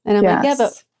people. And I'm like,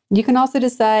 but you can also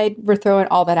decide we're throwing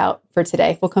all that out for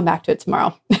today. We'll come back to it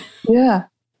tomorrow. Yeah,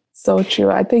 so true.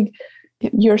 I think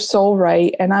you're so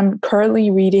right. And I'm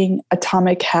currently reading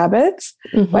Atomic Habits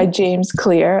by James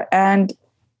Clear. And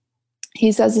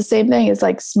he says the same thing. It's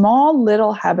like small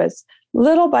little habits,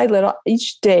 little by little,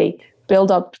 each day build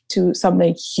up to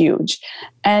something huge.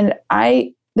 And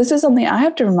this is something I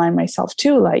have to remind myself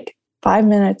too, like 5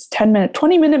 minutes, 10 minutes,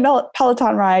 20-minute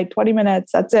Peloton ride, 20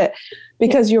 minutes, that's it.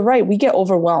 Because you're right, we get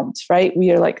overwhelmed, right? We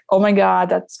are like, oh my God,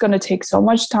 that's going to take so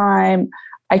much time.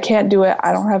 I can't do it.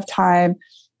 I don't have time.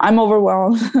 I'm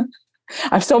overwhelmed.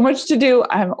 I have so much to do.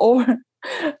 I'm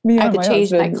Me I and have my to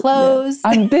change my husband, clothes.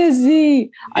 I'm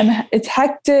busy. It's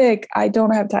hectic. I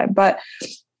don't have time. But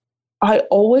I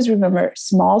always remember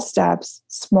small steps,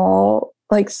 small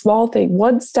thing,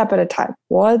 one step at a time,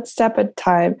 one step at a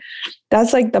time.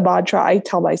 That's like the mantra I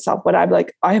tell myself when I'm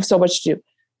like, I have so much to do.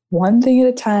 One thing at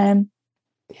a time,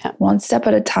 one step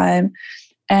at a time.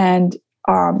 And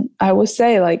I would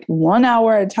say like 1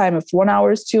 hour at a time. If 1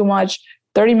 hour is too much,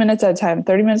 30 minutes at a time,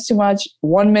 30 minutes too much,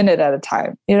 1 minute at a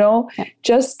time,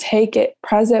 just take it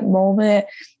present moment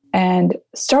and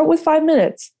start with 5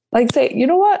 minutes. Like say, you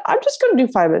know what? I'm just going to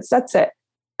do 5 minutes. That's it.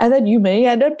 And then you may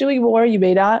end up doing more, you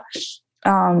may not.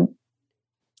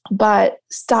 But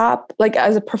stop, like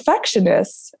as a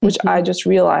perfectionist, which I just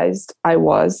realized I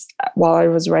was while I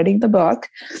was writing the book.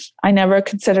 I never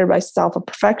considered myself a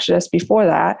perfectionist before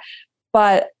that,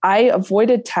 but I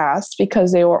avoided tasks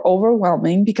because they were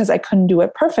overwhelming because I couldn't do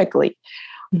it perfectly.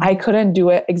 I couldn't do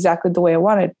it exactly the way I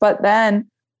wanted. But then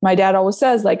my dad always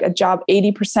says like a job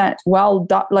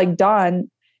 80%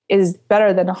 done is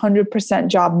better than 100%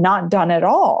 job not done at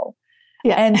all.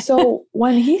 Yeah. And so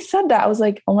when he said that, I was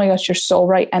like, oh my gosh, you're so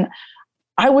right. And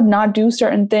I would not do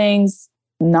certain things,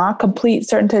 not complete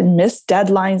certain things, miss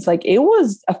deadlines. Like it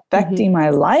was affecting my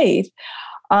life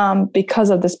because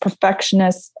of this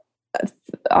perfectionist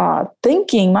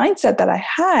thinking mindset that I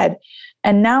had.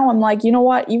 And now I'm like, you know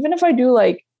what? Even if I do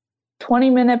like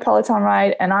 20-minute Peloton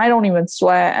ride and I don't even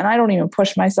sweat and I don't even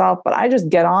push myself, but I just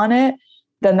get on it,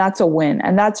 then that's a win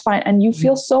and that's fine. And you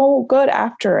feel so good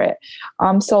after it.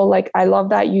 So like, I love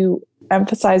that you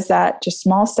emphasize that, just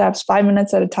small steps, 5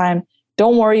 minutes at a time.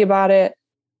 Don't worry about it.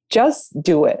 Just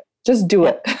do it. Just do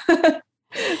it.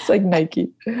 It's like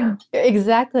Nike.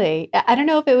 Exactly. I don't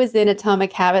know if it was in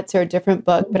Atomic Habits or a different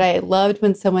book, but I loved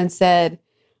when someone said,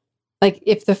 like,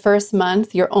 if the first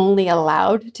month you're only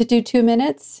allowed to do 2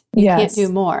 minutes, you can't do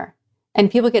more. And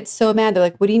people get so mad. They're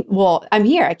like, well, I'm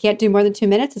here. I can't do more than 2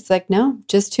 minutes. It's like, no,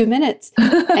 just 2 minutes.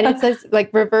 And it's this like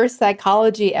reverse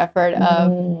psychology effort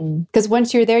of, because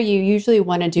once you're there, you usually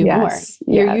want to do more.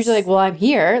 You're usually like, well, I'm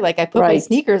here. Like I put my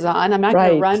sneakers on. I'm not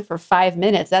going to run for 5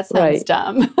 minutes. That sounds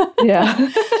dumb. Yeah.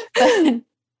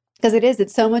 Because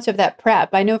it's so much of that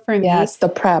prep. I know for me. Yes, the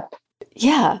prep.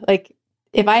 Yeah. Like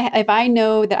if I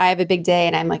know that I have a big day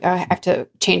and I'm like, oh, I have to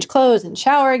change clothes and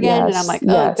shower again. And I'm like,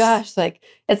 oh gosh, like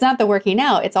it's not the working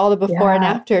out. It's all the before and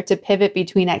after to pivot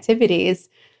between activities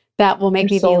that will make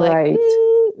me be like,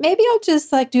 maybe I'll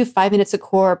just like do 5 minutes of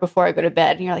core before I go to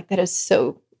bed. And you're like, that is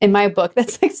so, in my book,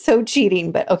 that's like so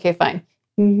cheating, but okay, fine.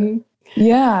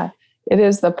 Yeah, it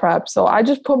is the prep. So I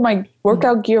just put my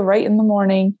workout gear right in the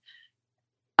morning.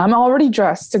 I'm already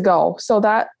dressed to go. So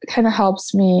that kind of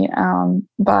helps me.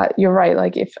 But you're right.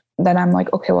 Like then I'm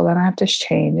like, okay, well then I have to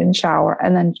change and shower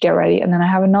and then get ready. And then I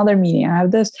have another meeting. I have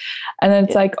this. And then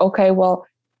it's like, okay, well,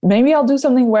 maybe I'll do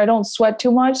something where I don't sweat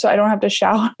too much so I don't have to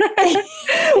shower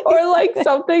or like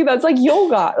something that's like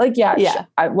yoga. Like,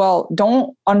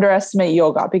 don't underestimate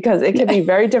yoga because it can be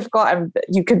very difficult and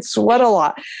you can sweat a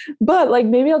lot, but like,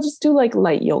 maybe I'll just do like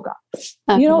light yoga,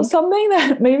 something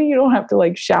that maybe you don't have to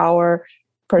like shower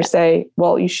per se.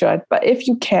 Well, you should, but if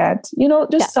you can't,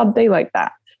 just something like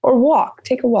that, or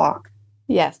take a walk.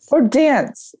 Yes. Or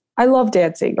dance. I love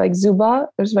dancing. Like Zumba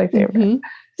is my favorite.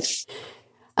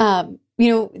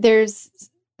 There's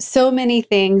so many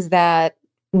things that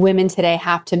women today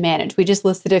have to manage. We just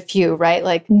listed a few, right?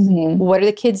 Like, what are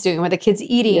the kids doing? What are the kids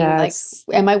eating? Yes.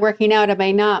 Like, am I working out? Am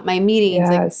I not? My meetings.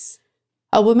 Yes.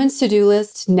 Like, a woman's to-do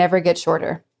list never gets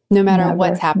shorter, no matter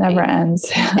what's happening. Never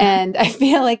ends. And I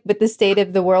feel like with the state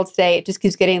of the world today, it just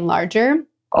keeps getting larger.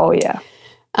 Oh, yeah.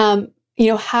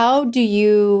 How do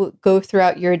you go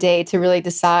throughout your day to really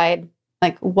decide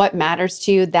like what matters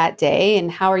to you that day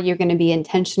and how are you going to be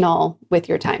intentional with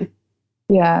your time?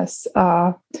 Yes.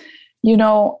 I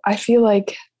feel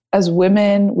like as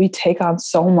women, we take on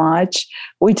so much.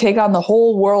 We take on the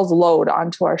whole world's load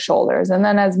onto our shoulders. And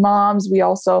then as moms, we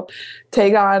also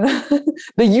take on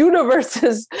the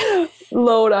universe's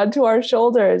load onto our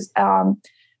shoulders.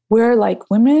 We're like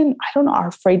women, I don't know, are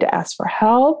afraid to ask for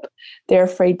help. They're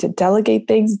afraid to delegate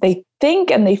things. They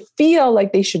think and they feel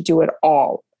like they should do it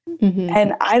all.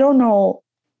 And I don't know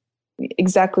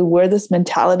exactly where this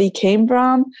mentality came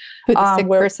from. Who the sick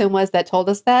person was that told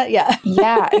us that? Yeah.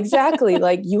 Yeah, exactly.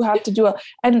 Like you have to do it.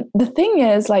 And the thing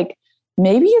is like,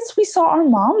 maybe we saw our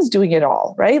moms doing it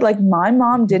all, right? Like my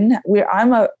mom didn't,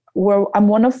 I'm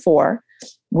one of four.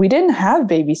 We didn't have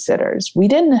babysitters. We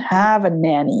didn't have a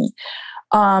nanny.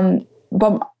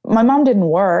 But my mom didn't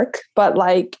work, but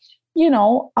like,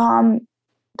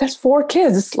 there's 4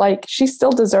 kids. Like she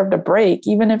still deserved a break,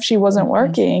 even if she wasn't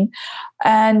working.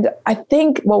 And I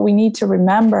think what we need to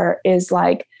remember is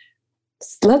like,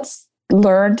 let's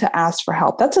learn to ask for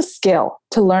help. That's a skill,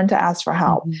 to learn to ask for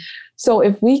help. Mm-hmm. So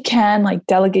if we can like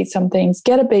delegate some things,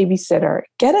 get a babysitter,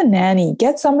 get a nanny,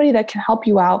 get somebody that can help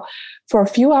you out for a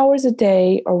few hours a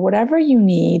day or whatever you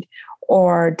need,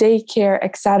 or daycare,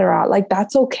 etc. Like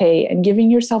that's okay. And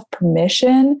giving yourself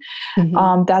permission,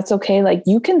 that's okay. Like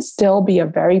you can still be a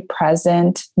very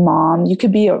present mom. You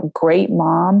could be a great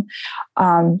mom.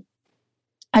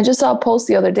 I just saw a post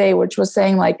the other day, which was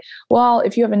saying like, well,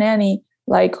 if you have a nanny,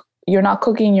 like you're not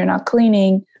cooking, you're not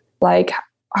cleaning, like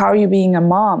how are you being a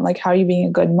mom? Like, how are you being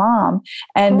a good mom?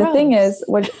 And the thing is,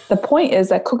 the point is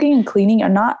that cooking and cleaning are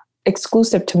not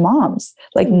exclusive to moms,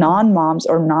 like non-moms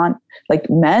or like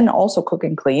men also cook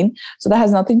and clean. So that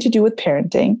has nothing to do with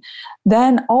parenting.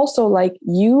 Then also like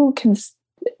you can,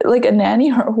 like a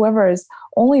nanny or whoever is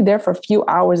only there for a few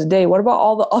hours a day. What about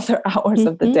all the other hours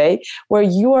of the day where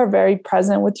you are very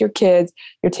present with your kids,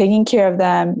 you're taking care of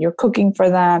them, you're cooking for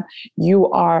them, you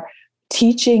are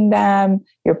teaching them,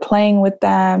 you're playing with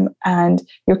them, and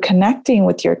you're connecting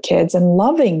with your kids and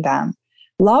loving them.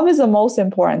 Love is the most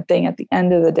important thing at the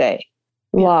end of the day.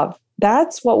 Love.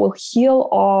 That's what will heal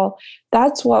all.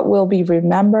 That's what will be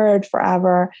remembered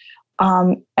forever.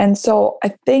 And so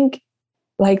I think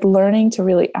like learning to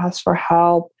really ask for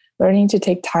help, learning to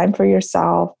take time for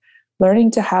yourself,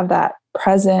 learning to have that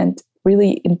present,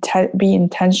 really be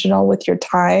intentional with your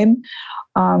time.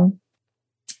 And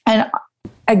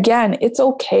again, it's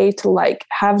okay to like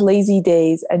have lazy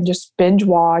days and just binge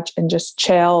watch and just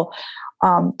chill.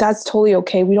 That's totally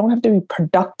okay. We don't have to be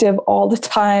productive all the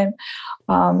time.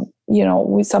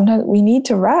 Sometimes we need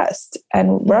to rest,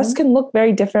 and rest can look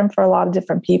very different for a lot of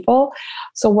different people.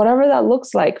 So whatever that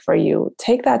looks like for you,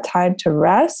 take that time to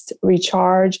rest,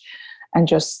 recharge, and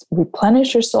just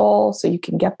replenish your soul so you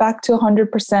can get back to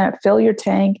 100%, fill your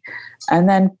tank, and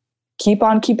then keep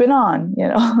on keeping on,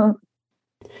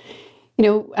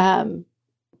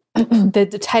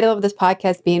 The title of this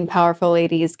podcast being Powerful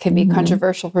Ladies can be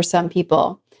controversial for some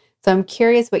people. So I'm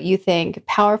curious what you think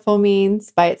powerful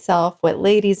means by itself, what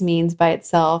ladies means by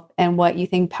itself, and what you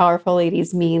think powerful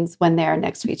ladies means when they're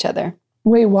next to each other.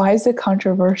 Wait, why is it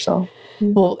controversial?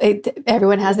 Well,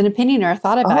 everyone has an opinion or a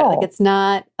thought about it. Like it's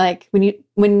not like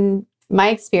when my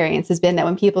experience has been that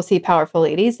when people see powerful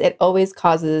ladies, it always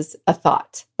causes a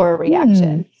thought or a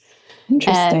reaction.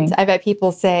 Interesting. And I've had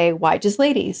people say, why just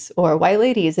ladies, or why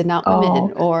ladies and not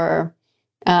women, or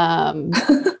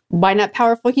why not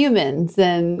powerful humans?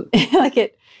 And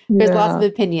there's lots of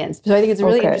opinions. So I think it's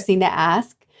really interesting to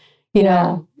ask,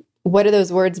 what do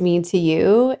those words mean to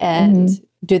you? And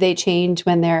do they change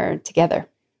when they're together?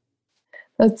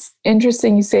 That's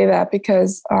interesting you say that,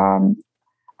 because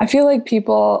I feel like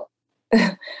people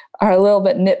are a little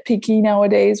bit nitpicky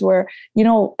nowadays where,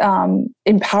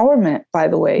 empowerment, by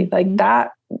the way, like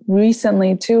that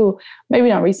recently too, maybe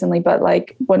not recently, but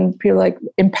like when people like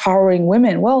empowering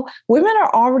women, well, women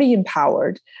are already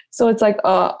empowered. So it's like,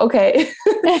 okay.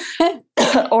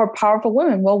 Or powerful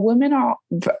women. Well, women are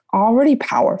already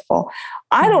powerful.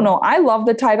 I don't know. I love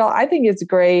the title. I think it's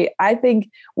great. I think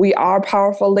we are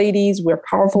powerful ladies. We're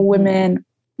powerful women.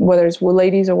 Whether it's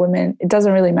ladies or women, it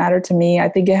doesn't really matter to me. I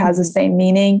think it has the same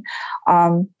meaning.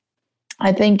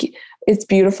 I think it's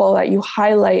beautiful that you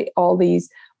highlight all these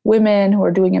women who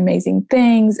are doing amazing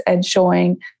things and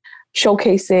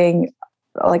showcasing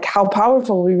like how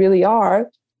powerful we really are.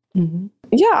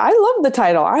 Yeah, I love the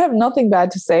title. I have nothing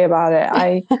bad to say about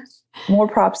it. More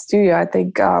props to you. I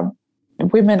think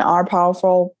women are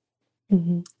powerful.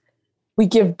 We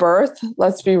give birth.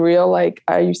 Let's be real. Like,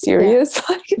 are you serious?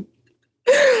 Yeah.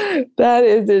 That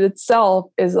is in itself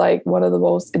is like one of the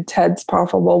most intense,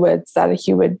 powerful moments that a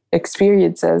human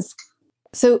experiences.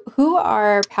 So who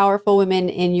are powerful women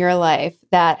in your life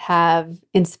that have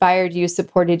inspired you,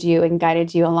 supported you, and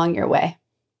guided you along your way?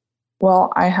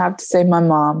 Well, I have to say my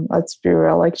mom. Let's be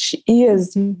real. Like she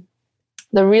is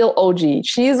the real OG.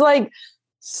 She's like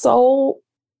so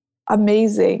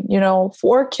amazing.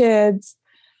 4 kids,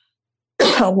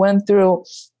 went through,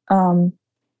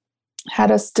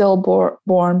 had a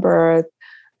stillborn birth,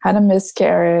 had a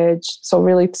miscarriage. So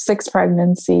really 6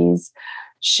 pregnancies.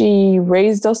 She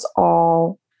raised us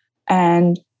all,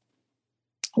 and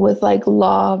with like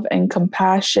love and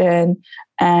compassion,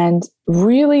 and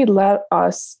really let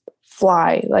us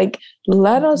fly, like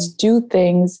let us do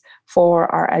things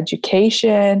for our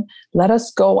education, let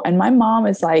us go. And my mom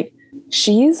is like,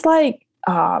 she's like,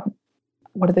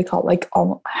 what do they call it? Like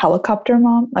a helicopter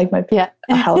mom, like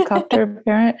a helicopter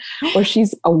parent, where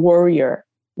she's a warrior.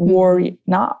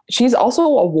 She's also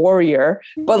a warrior,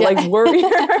 but like warrior.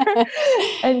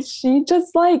 And she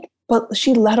just like but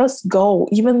she let us go,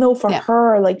 even though for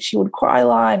her, like she would cry a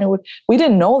lot and we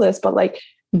didn't know this, but like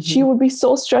she would be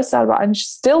so stressed out about it. And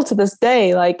still to this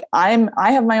day, like I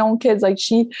have my own kids. Like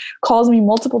she calls me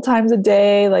multiple times a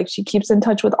day. Like she keeps in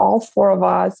touch with all four of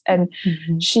us. And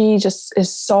she just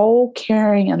is so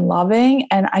caring and loving.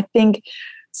 And I think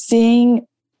seeing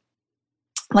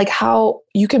like how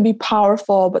you can be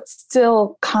powerful, but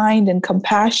still kind and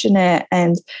compassionate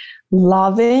and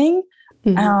loving.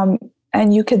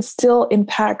 And you can still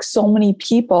impact so many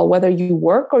people, whether you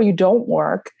work or you don't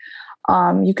work.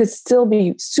 You could still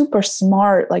be super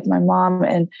smart, like my mom,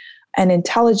 and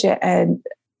intelligent, and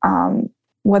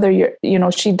whether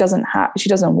she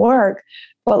doesn't work,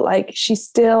 but like she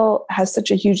still has such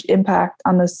a huge impact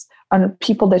on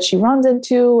people that she runs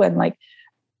into, and like,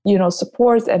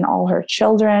 supports, and all her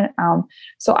children.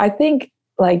 So I think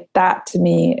like that to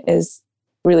me is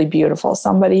really beautiful.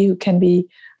 Somebody who can be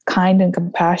kind and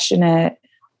compassionate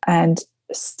and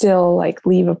still like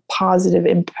leave a positive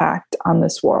impact on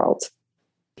this world.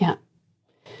 Yeah.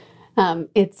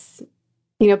 It's,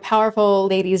 powerful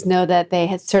ladies know that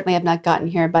they certainly have not gotten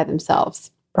here by themselves.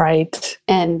 Right.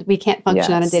 And we can't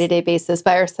function on a day-to-day basis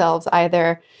by ourselves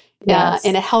either.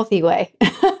 In a healthy way.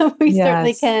 We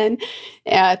certainly can,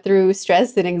 through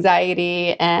stress and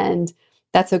anxiety, and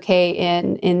that's okay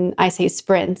in I say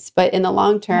sprints, but in the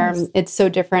long term, it's so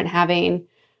different having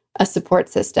a support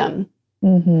system.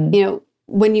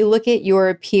 When you look at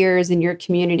your peers and your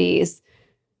communities,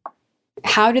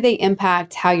 how do they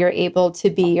impact how you're able to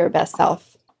be your best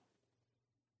self?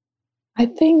 I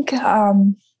think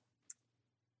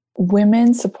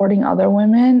women supporting other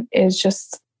women is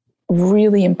just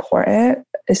really important,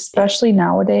 especially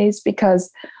nowadays, because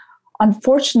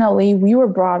unfortunately we were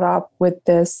brought up with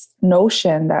this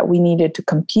notion that we needed to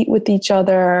compete with each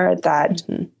other, that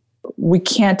we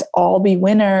can't all be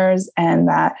winners, and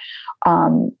that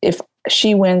if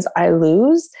she wins, I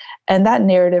lose. And that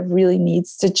narrative really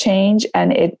needs to change,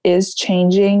 and it is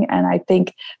changing. And I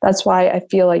think that's why I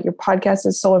feel like your podcast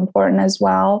is so important as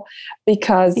well,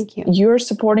 because you're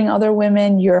supporting other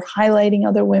women, you're highlighting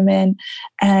other women.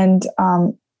 And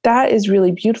that is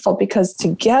really beautiful, because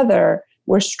together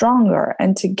we're stronger,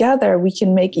 and together we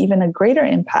can make even a greater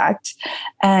impact.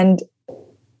 And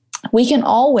we can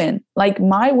all win. Like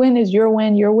my win is your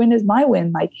win is my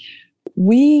win. Like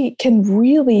we can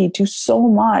really do so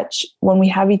much when we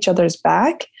have each other's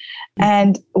back.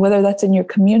 And whether that's in your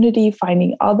community,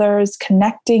 finding others,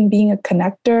 connecting, being a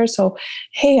connector. So,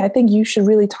 hey, I think you should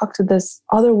really talk to this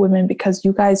other women, because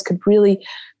you guys could really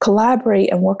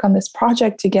collaborate and work on this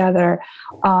project together.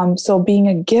 So being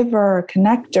a giver, a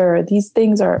connector, these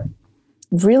things are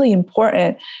really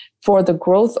important for the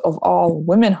growth of all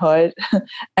womanhood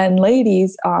and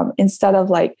ladies, instead of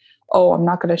like, oh, I'm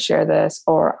not going to share this,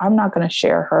 or I'm not going to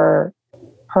share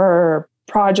her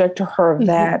project or her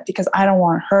event because I don't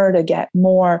want her to get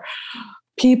more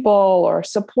people or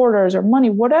supporters or money,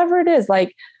 whatever it is.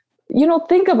 Like,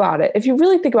 think about it. If you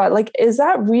really think about it, like, is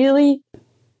that really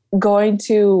going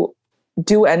to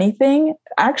do anything?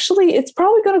 Actually, it's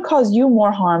probably going to cause you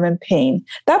more harm and pain.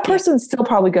 That person's still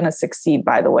probably going to succeed,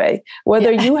 by the way,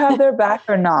 whether you have their back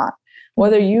or not,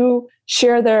 whether you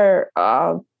share their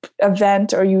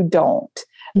event or you don't.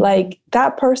 Like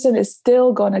that person is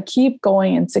still going to keep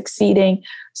going and succeeding.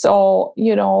 So,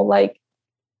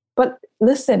 but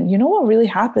listen, what really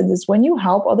happens is when you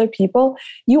help other people,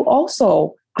 you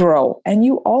also grow, and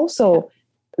you also,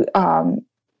 can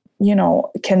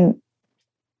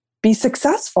be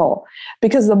successful,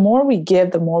 because the more we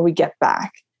give, the more we get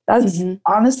back. That's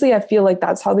honestly, I feel like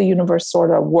that's how the universe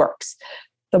sort of works.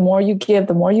 The more you give,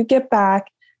 the more you get back.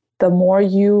 The more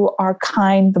you are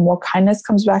kind, the more kindness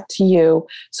comes back to you.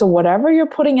 So whatever you're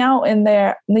putting out in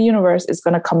the universe is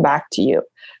going to come back to you.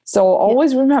 So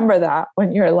always remember that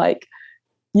when you're like,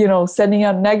 sending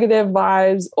out negative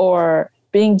vibes or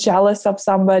being jealous of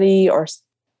somebody or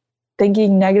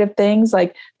thinking negative things,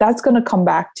 like that's going to come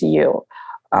back to you.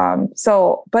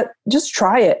 But just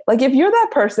try it. Like if you're that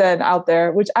person out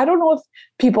there, which I don't know if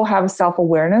people have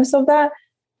self-awareness of that,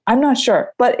 I'm not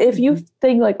sure. But if you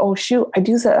think like, oh, shoot, I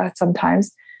do that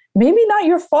sometimes, maybe not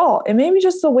your fault. It may be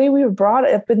just the way we were brought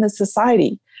up in the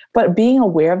society. But being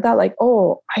aware of that, like,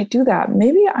 oh, I do that.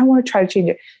 Maybe I want to try to change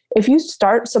it. If you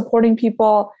start supporting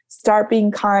people, start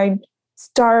being kind,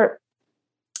 start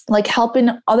like helping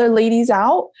other ladies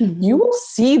out, you will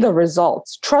see the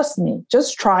results. Trust me,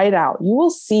 just try it out. You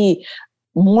will see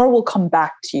more will come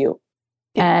back to you.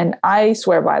 And I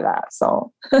swear by that.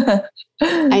 So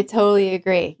I totally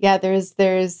agree. Yeah, there's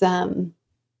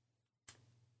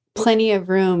plenty of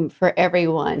room for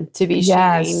everyone to be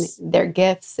sharing their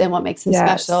gifts and what makes them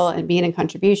special and being a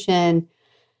contribution.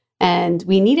 And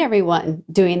we need everyone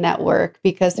doing that work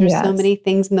because there's so many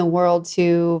things in the world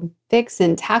to fix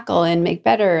and tackle and make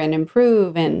better and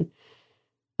improve. And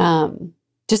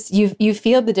just you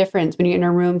feel the difference when you're in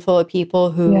a room full of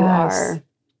people who are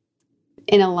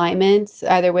in alignment,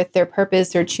 either with their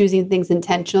purpose or choosing things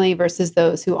intentionally versus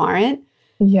those who aren't.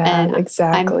 Yeah, and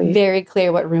exactly. I'm very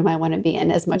clear what room I want to be in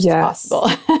as much as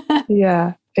possible.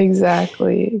 Yeah,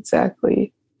 exactly.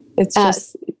 It's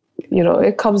just,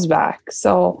 it comes back.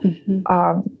 So,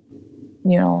 the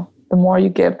more you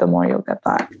give, the more you'll get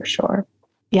back, for sure.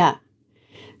 Yeah.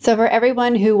 So for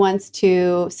everyone who wants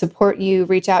to support you,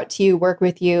 reach out to you, work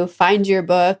with you, find your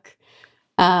book,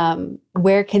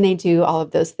 where can they do all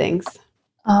of those things?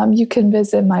 You can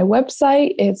visit my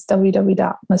website. It's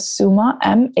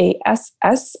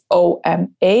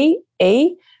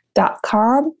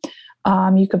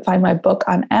www.massoma.com. You can find my book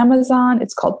on Amazon.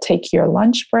 It's called Take Your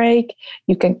Lunch Break.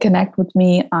 You can connect with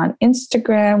me on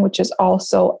Instagram, which is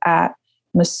also at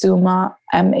Massoma,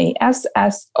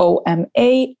 Massomaa.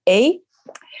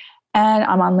 And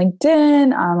I'm on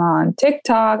LinkedIn. I'm on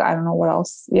TikTok. I don't know what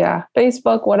else. Yeah,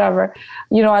 Facebook, whatever.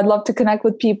 I'd love to connect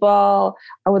with people.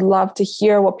 I would love to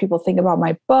hear what people think about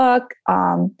my book.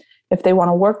 If they want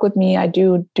to work with me, I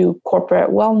do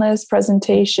corporate wellness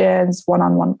presentations,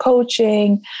 one-on-one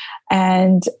coaching.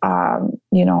 And, I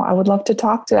would love to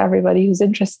talk to everybody who's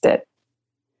interested.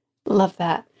 Love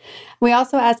that. We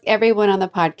also ask everyone on the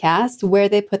podcast where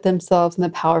they put themselves in the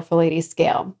Powerful Lady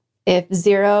scale. If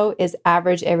 0 is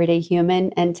average everyday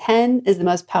human and 10 is the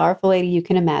most powerful lady you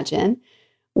can imagine,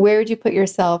 where would you put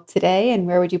yourself today and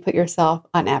where would you put yourself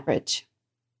on average?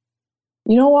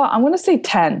 You know what? I'm going to say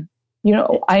 10.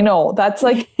 I know that's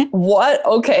like, what?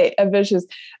 Okay, ambitious.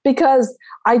 Because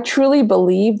I truly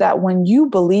believe that when you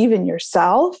believe in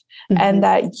yourself and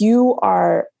that you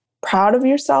are proud of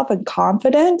yourself and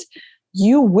confident,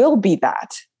 you will be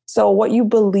that. So what you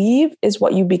believe is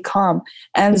what you become.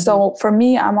 And so for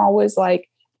me, I'm always like,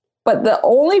 but the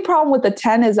only problem with the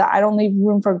 10 is that I don't leave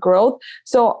room for growth.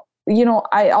 So,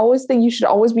 I always think you should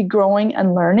always be growing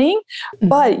and learning,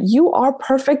 but you are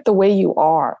perfect the way you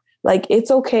are. Like,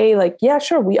 it's okay. Like, yeah,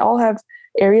 sure. We all have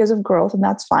areas of growth and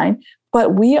that's fine,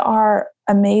 but we are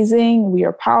amazing. We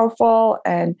are powerful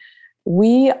and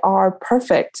we are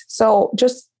perfect. So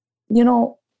just,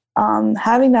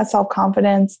 having that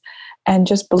self-confidence and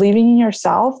just believing in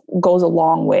yourself goes a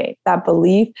long way. That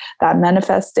belief, that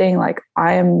manifesting, like,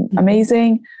 I am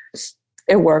amazing,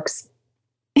 it works.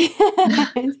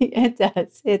 It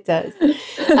does.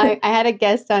 I had a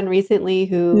guest on recently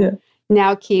who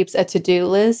now keeps a to-do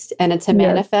list and a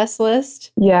to-manifest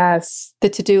list. Yes. The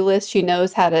to-do list she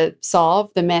knows how to solve.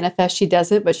 The manifest she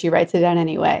doesn't, but she writes it down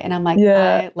anyway. And I'm like,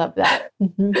 I love that.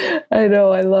 I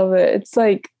know. I love it. It's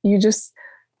like, you just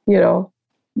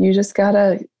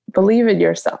gotta believe in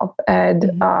yourself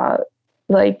and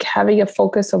like having a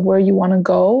focus of where you want to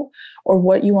go or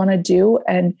what you want to do.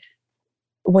 And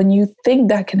when you think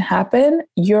that can happen,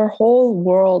 your whole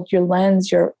world, your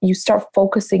lens, you start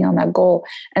focusing on that goal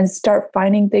and start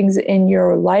finding things in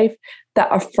your life that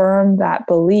affirm that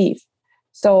belief.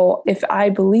 So if I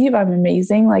believe I'm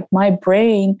amazing, like, my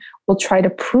brain will try to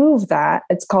prove that.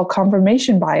 It's called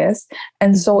confirmation bias.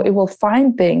 And so it will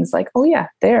find things like, oh yeah,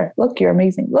 there, look, you're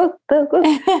amazing. Look.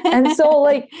 And so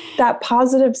like that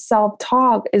positive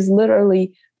self-talk is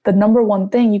literally the number one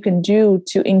thing you can do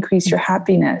to increase your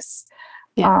happiness.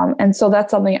 Yeah. And so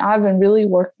that's something I've been really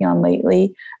working on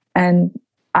lately. And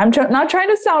I'm not trying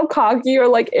to sound cocky or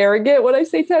like arrogant when I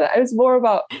say that. It's more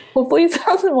about, hopefully it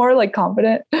sounds more like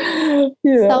confident.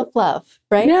 Self-love,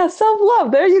 right? Yeah,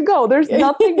 self-love. There you go. There's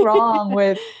nothing wrong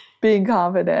with being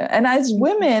confident. And as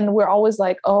women, we're always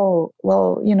like, oh,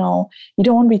 well, you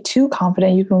don't want to be too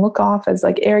confident. You can look off as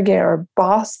like arrogant or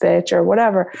boss bitch or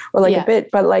whatever, or like a bit.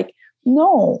 But like,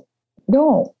 no.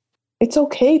 It's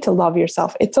okay to love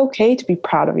yourself. It's okay to be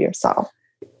proud of yourself.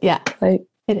 Yeah. Like,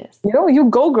 it is. You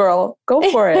go, girl. Go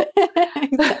for it.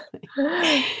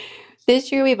 Exactly.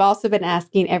 This year, we've also been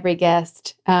asking every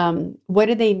guest, what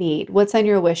do they need? What's on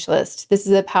your wish list? This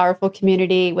is a powerful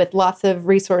community with lots of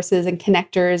resources and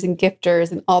connectors and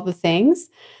gifters and all the things.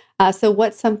 So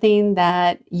what's something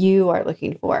that you are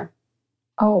looking for?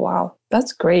 Oh, wow.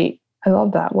 That's great. I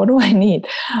love that. What do I need?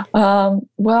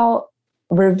 Well,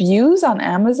 reviews on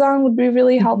Amazon would be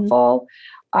really helpful.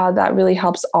 That really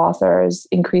helps authors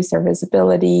increase their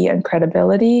visibility and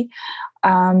credibility.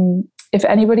 If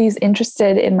anybody's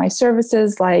interested in my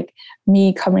services, like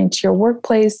me coming to your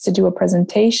workplace to do a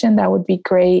presentation, that would be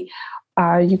great.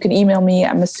 You can email me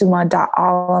at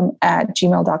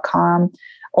massoma.alam@gmail.com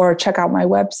or check out my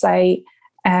website.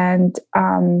 And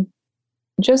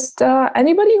just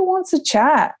anybody who wants to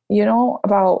chat,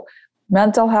 about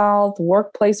mental health,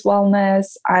 workplace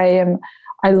wellness.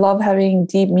 I love having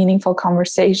deep, meaningful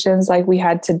conversations like we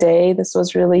had today. This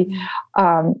was really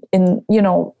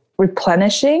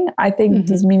replenishing. I think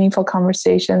these meaningful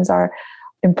conversations are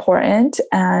important.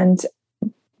 And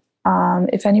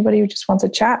if anybody just wants to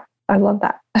chat, I love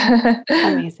that.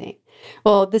 Amazing.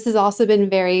 Well, this has also been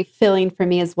very filling for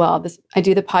me as well. I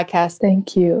do the podcast.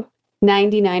 Thank you.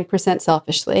 99%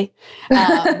 selfishly,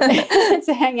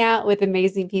 to hang out with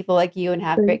amazing people like you and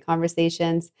have great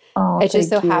conversations. It just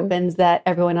so happens that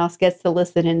everyone else gets to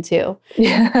listen in too.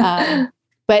 Yeah.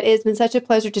 But it's been such a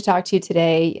pleasure to talk to you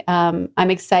today.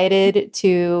 I'm excited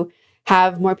to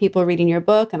have more people reading your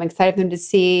book. I'm excited for them to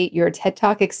see your TED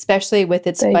Talk, especially with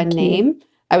its fun name.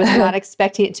 I was not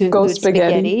expecting it to include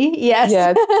spaghetti. Yes.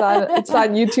 Yeah, it's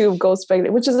on YouTube, Go Spaghetti,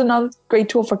 which is another great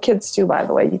tool for kids too, by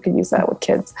the way. You can use that with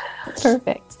kids.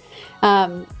 Perfect.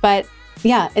 But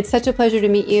yeah, it's such a pleasure to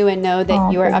meet you and know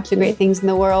that you are up to great things in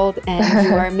the world and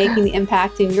you are making the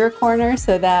impact in your corner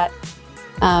so that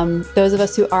those of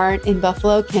us who aren't in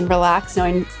Buffalo can relax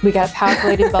knowing we got a Powerful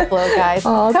Lady in Buffalo, guys.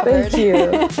 Thank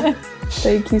you.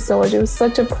 Thank you so much. It was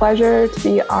such a pleasure to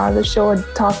be on the show and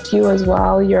talk to you as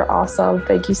well. You're awesome.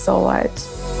 Thank you so much.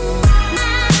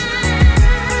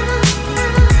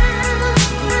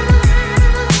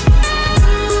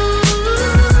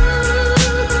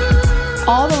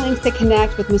 All the links to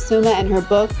connect with Masuma and her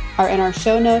book are in our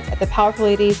show notes at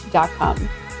thepowerfulladies.com.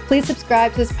 Please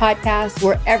subscribe to this podcast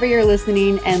wherever you're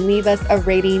listening and leave us a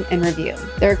rating and review.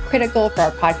 They're critical for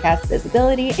our podcast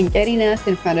visibility and getting us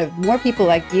in front of more people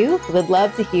like you who would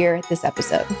love to hear this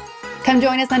episode. Come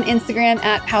join us on Instagram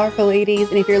at Powerful Ladies.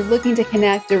 And if you're looking to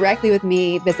connect directly with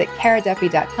me, visit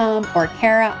karaduffy.com or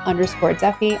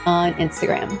Kara_Duffy on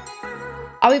Instagram.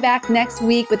 I'll be back next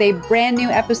week with a brand new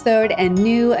episode and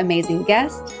new amazing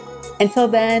guest. Until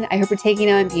then, I hope you're taking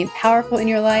on being powerful in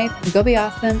your life. Go be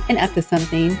awesome and up to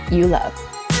something you love.